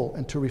people,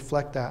 and to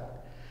reflect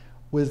that.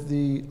 With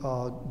the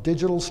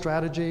digital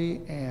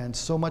strategy and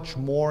so much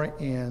more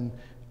in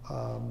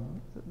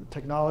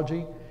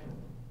technology,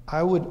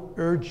 I would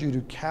urge you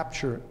to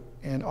capture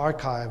and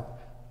archive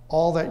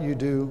all that you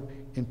do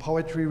in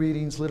poetry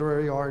readings,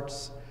 literary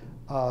arts,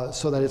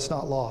 so that it's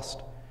not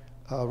lost.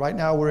 Right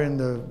now we're in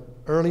the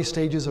early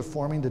stages of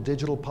forming the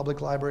Digital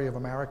Public Library of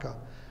America,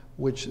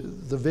 which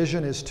the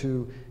vision is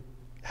to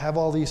have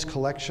all these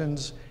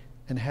collections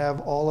and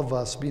have all of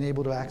us being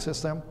able to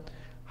access them.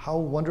 How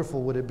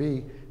wonderful would it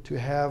be to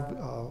have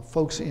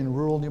folks in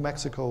rural New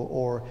Mexico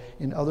or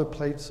in other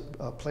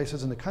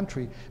places in the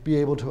country be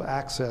able to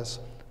access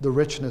the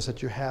richness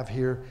that you have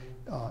here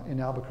in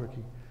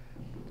Albuquerque.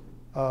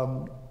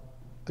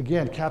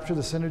 Again, capture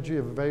the synergy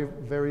of a very,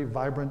 very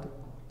vibrant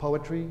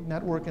poetry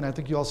network, and I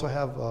think you also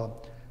have a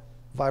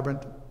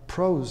vibrant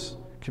prose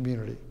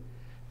community.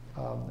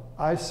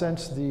 I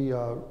sense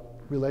the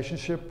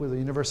relationship with the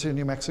University of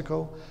New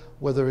Mexico,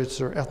 whether it's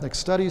their ethnic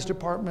studies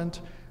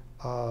department,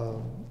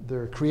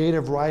 their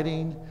creative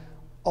writing,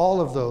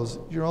 all of those.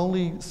 You're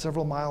only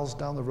several miles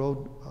down the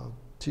road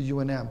to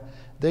UNM.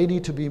 They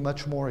need to be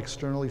much more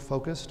externally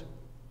focused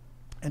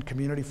and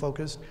community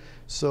focused.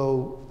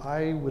 So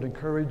I would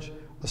encourage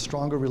a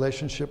stronger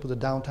relationship with the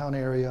downtown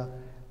area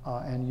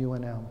and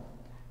UNM.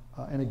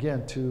 And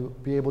again, to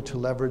be able to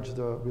leverage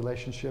the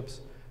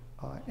relationships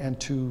and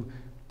to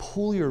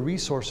pool your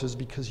resources,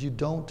 because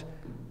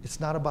it's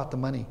not about the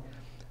money.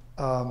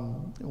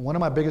 One of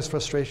my biggest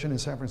frustrations in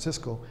San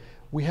Francisco,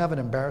 we have an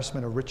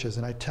embarrassment of riches,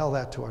 and I tell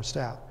that to our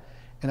staff.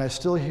 And I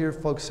still hear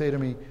folks say to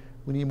me,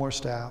 we need more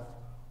staff,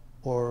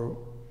 or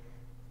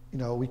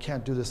we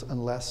can't do this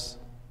unless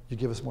you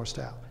give us more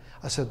staff.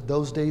 I said,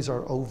 those days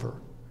are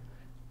over.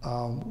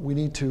 We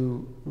need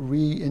to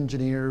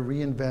re-engineer,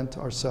 reinvent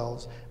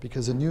ourselves,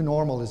 because the new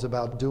normal is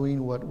about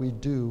doing what we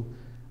do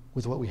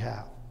with what we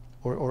have,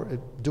 or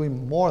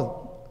doing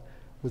more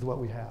with what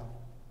we have.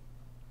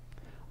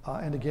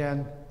 And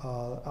again,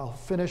 I'll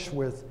finish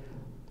with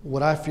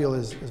what I feel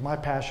is my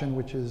passion,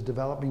 which is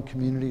developing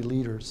community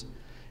leaders.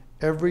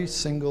 Every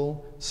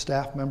single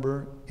staff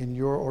member in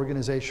your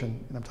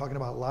organization, and I'm talking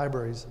about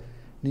libraries,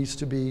 needs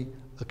to be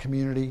a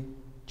community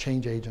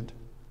change agent.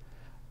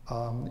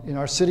 In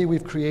our city,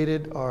 we've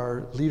created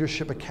our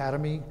Leadership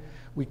Academy.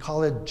 We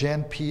call it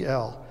Gen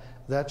PL.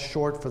 That's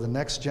short for the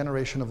next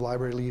generation of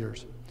library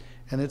leaders.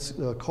 And it's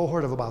a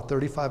cohort of about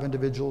 35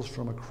 individuals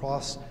from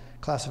across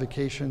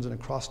classifications and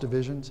across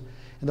divisions.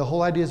 And the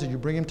whole idea is that you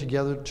bring them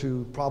together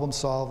to problem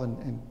solve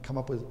and come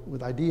up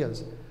with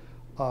ideas.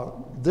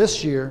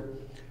 This year,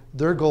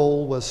 their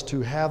goal was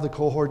to have the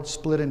cohort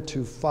split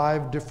into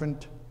 5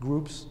 different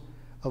groups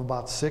of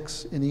about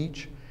 6 in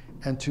each,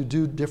 and to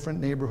do different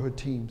neighborhood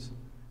teams.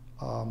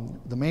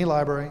 The main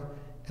library,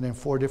 and then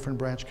 4 different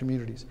branch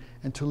communities.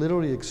 And to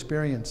literally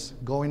experience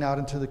going out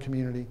into the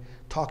community,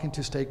 talking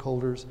to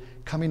stakeholders,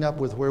 coming up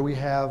with where we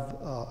have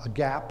a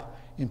gap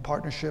in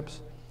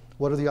partnerships,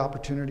 what are the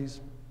opportunities.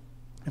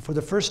 And for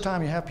the first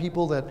time, you have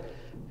people that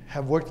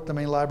have worked at the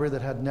main library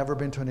that had never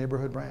been to a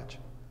neighborhood branch.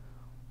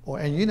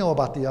 And you know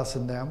about the us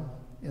and them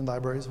in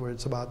libraries, where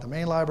it's about the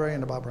main library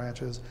and about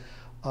branches,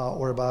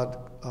 or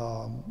about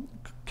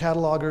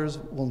catalogers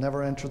will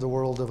never enter the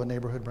world of a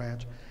neighborhood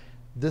branch.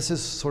 This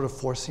is sort of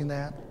forcing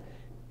that.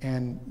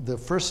 And the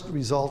first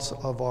results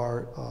of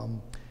our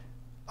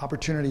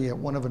opportunity at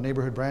one of the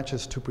neighborhood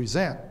branches to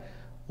present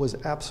was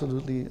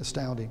absolutely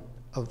astounding,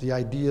 of the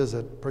ideas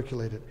that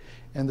percolated.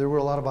 And there were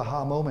a lot of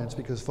aha moments,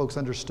 because folks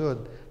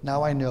understood,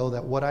 now I know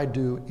that what I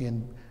do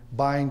in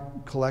buying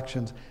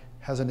collections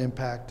has an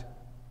impact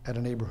at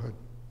a neighborhood,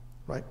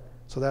 right?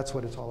 So that's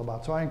what it's all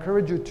about. So I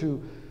encourage you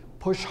to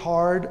push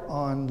hard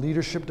on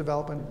leadership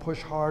development,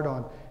 push hard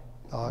on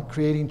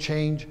creating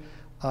change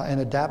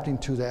and adapting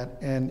to that.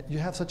 And you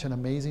have such an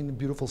amazing,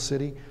 beautiful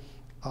city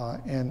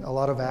and a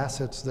lot of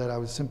assets that I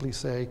would simply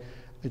say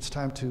it's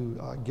time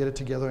to get it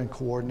together and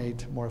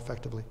coordinate more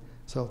effectively.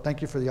 So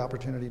thank you for the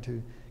opportunity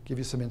to give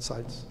you some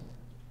insights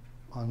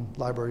on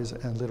libraries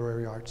and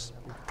literary arts.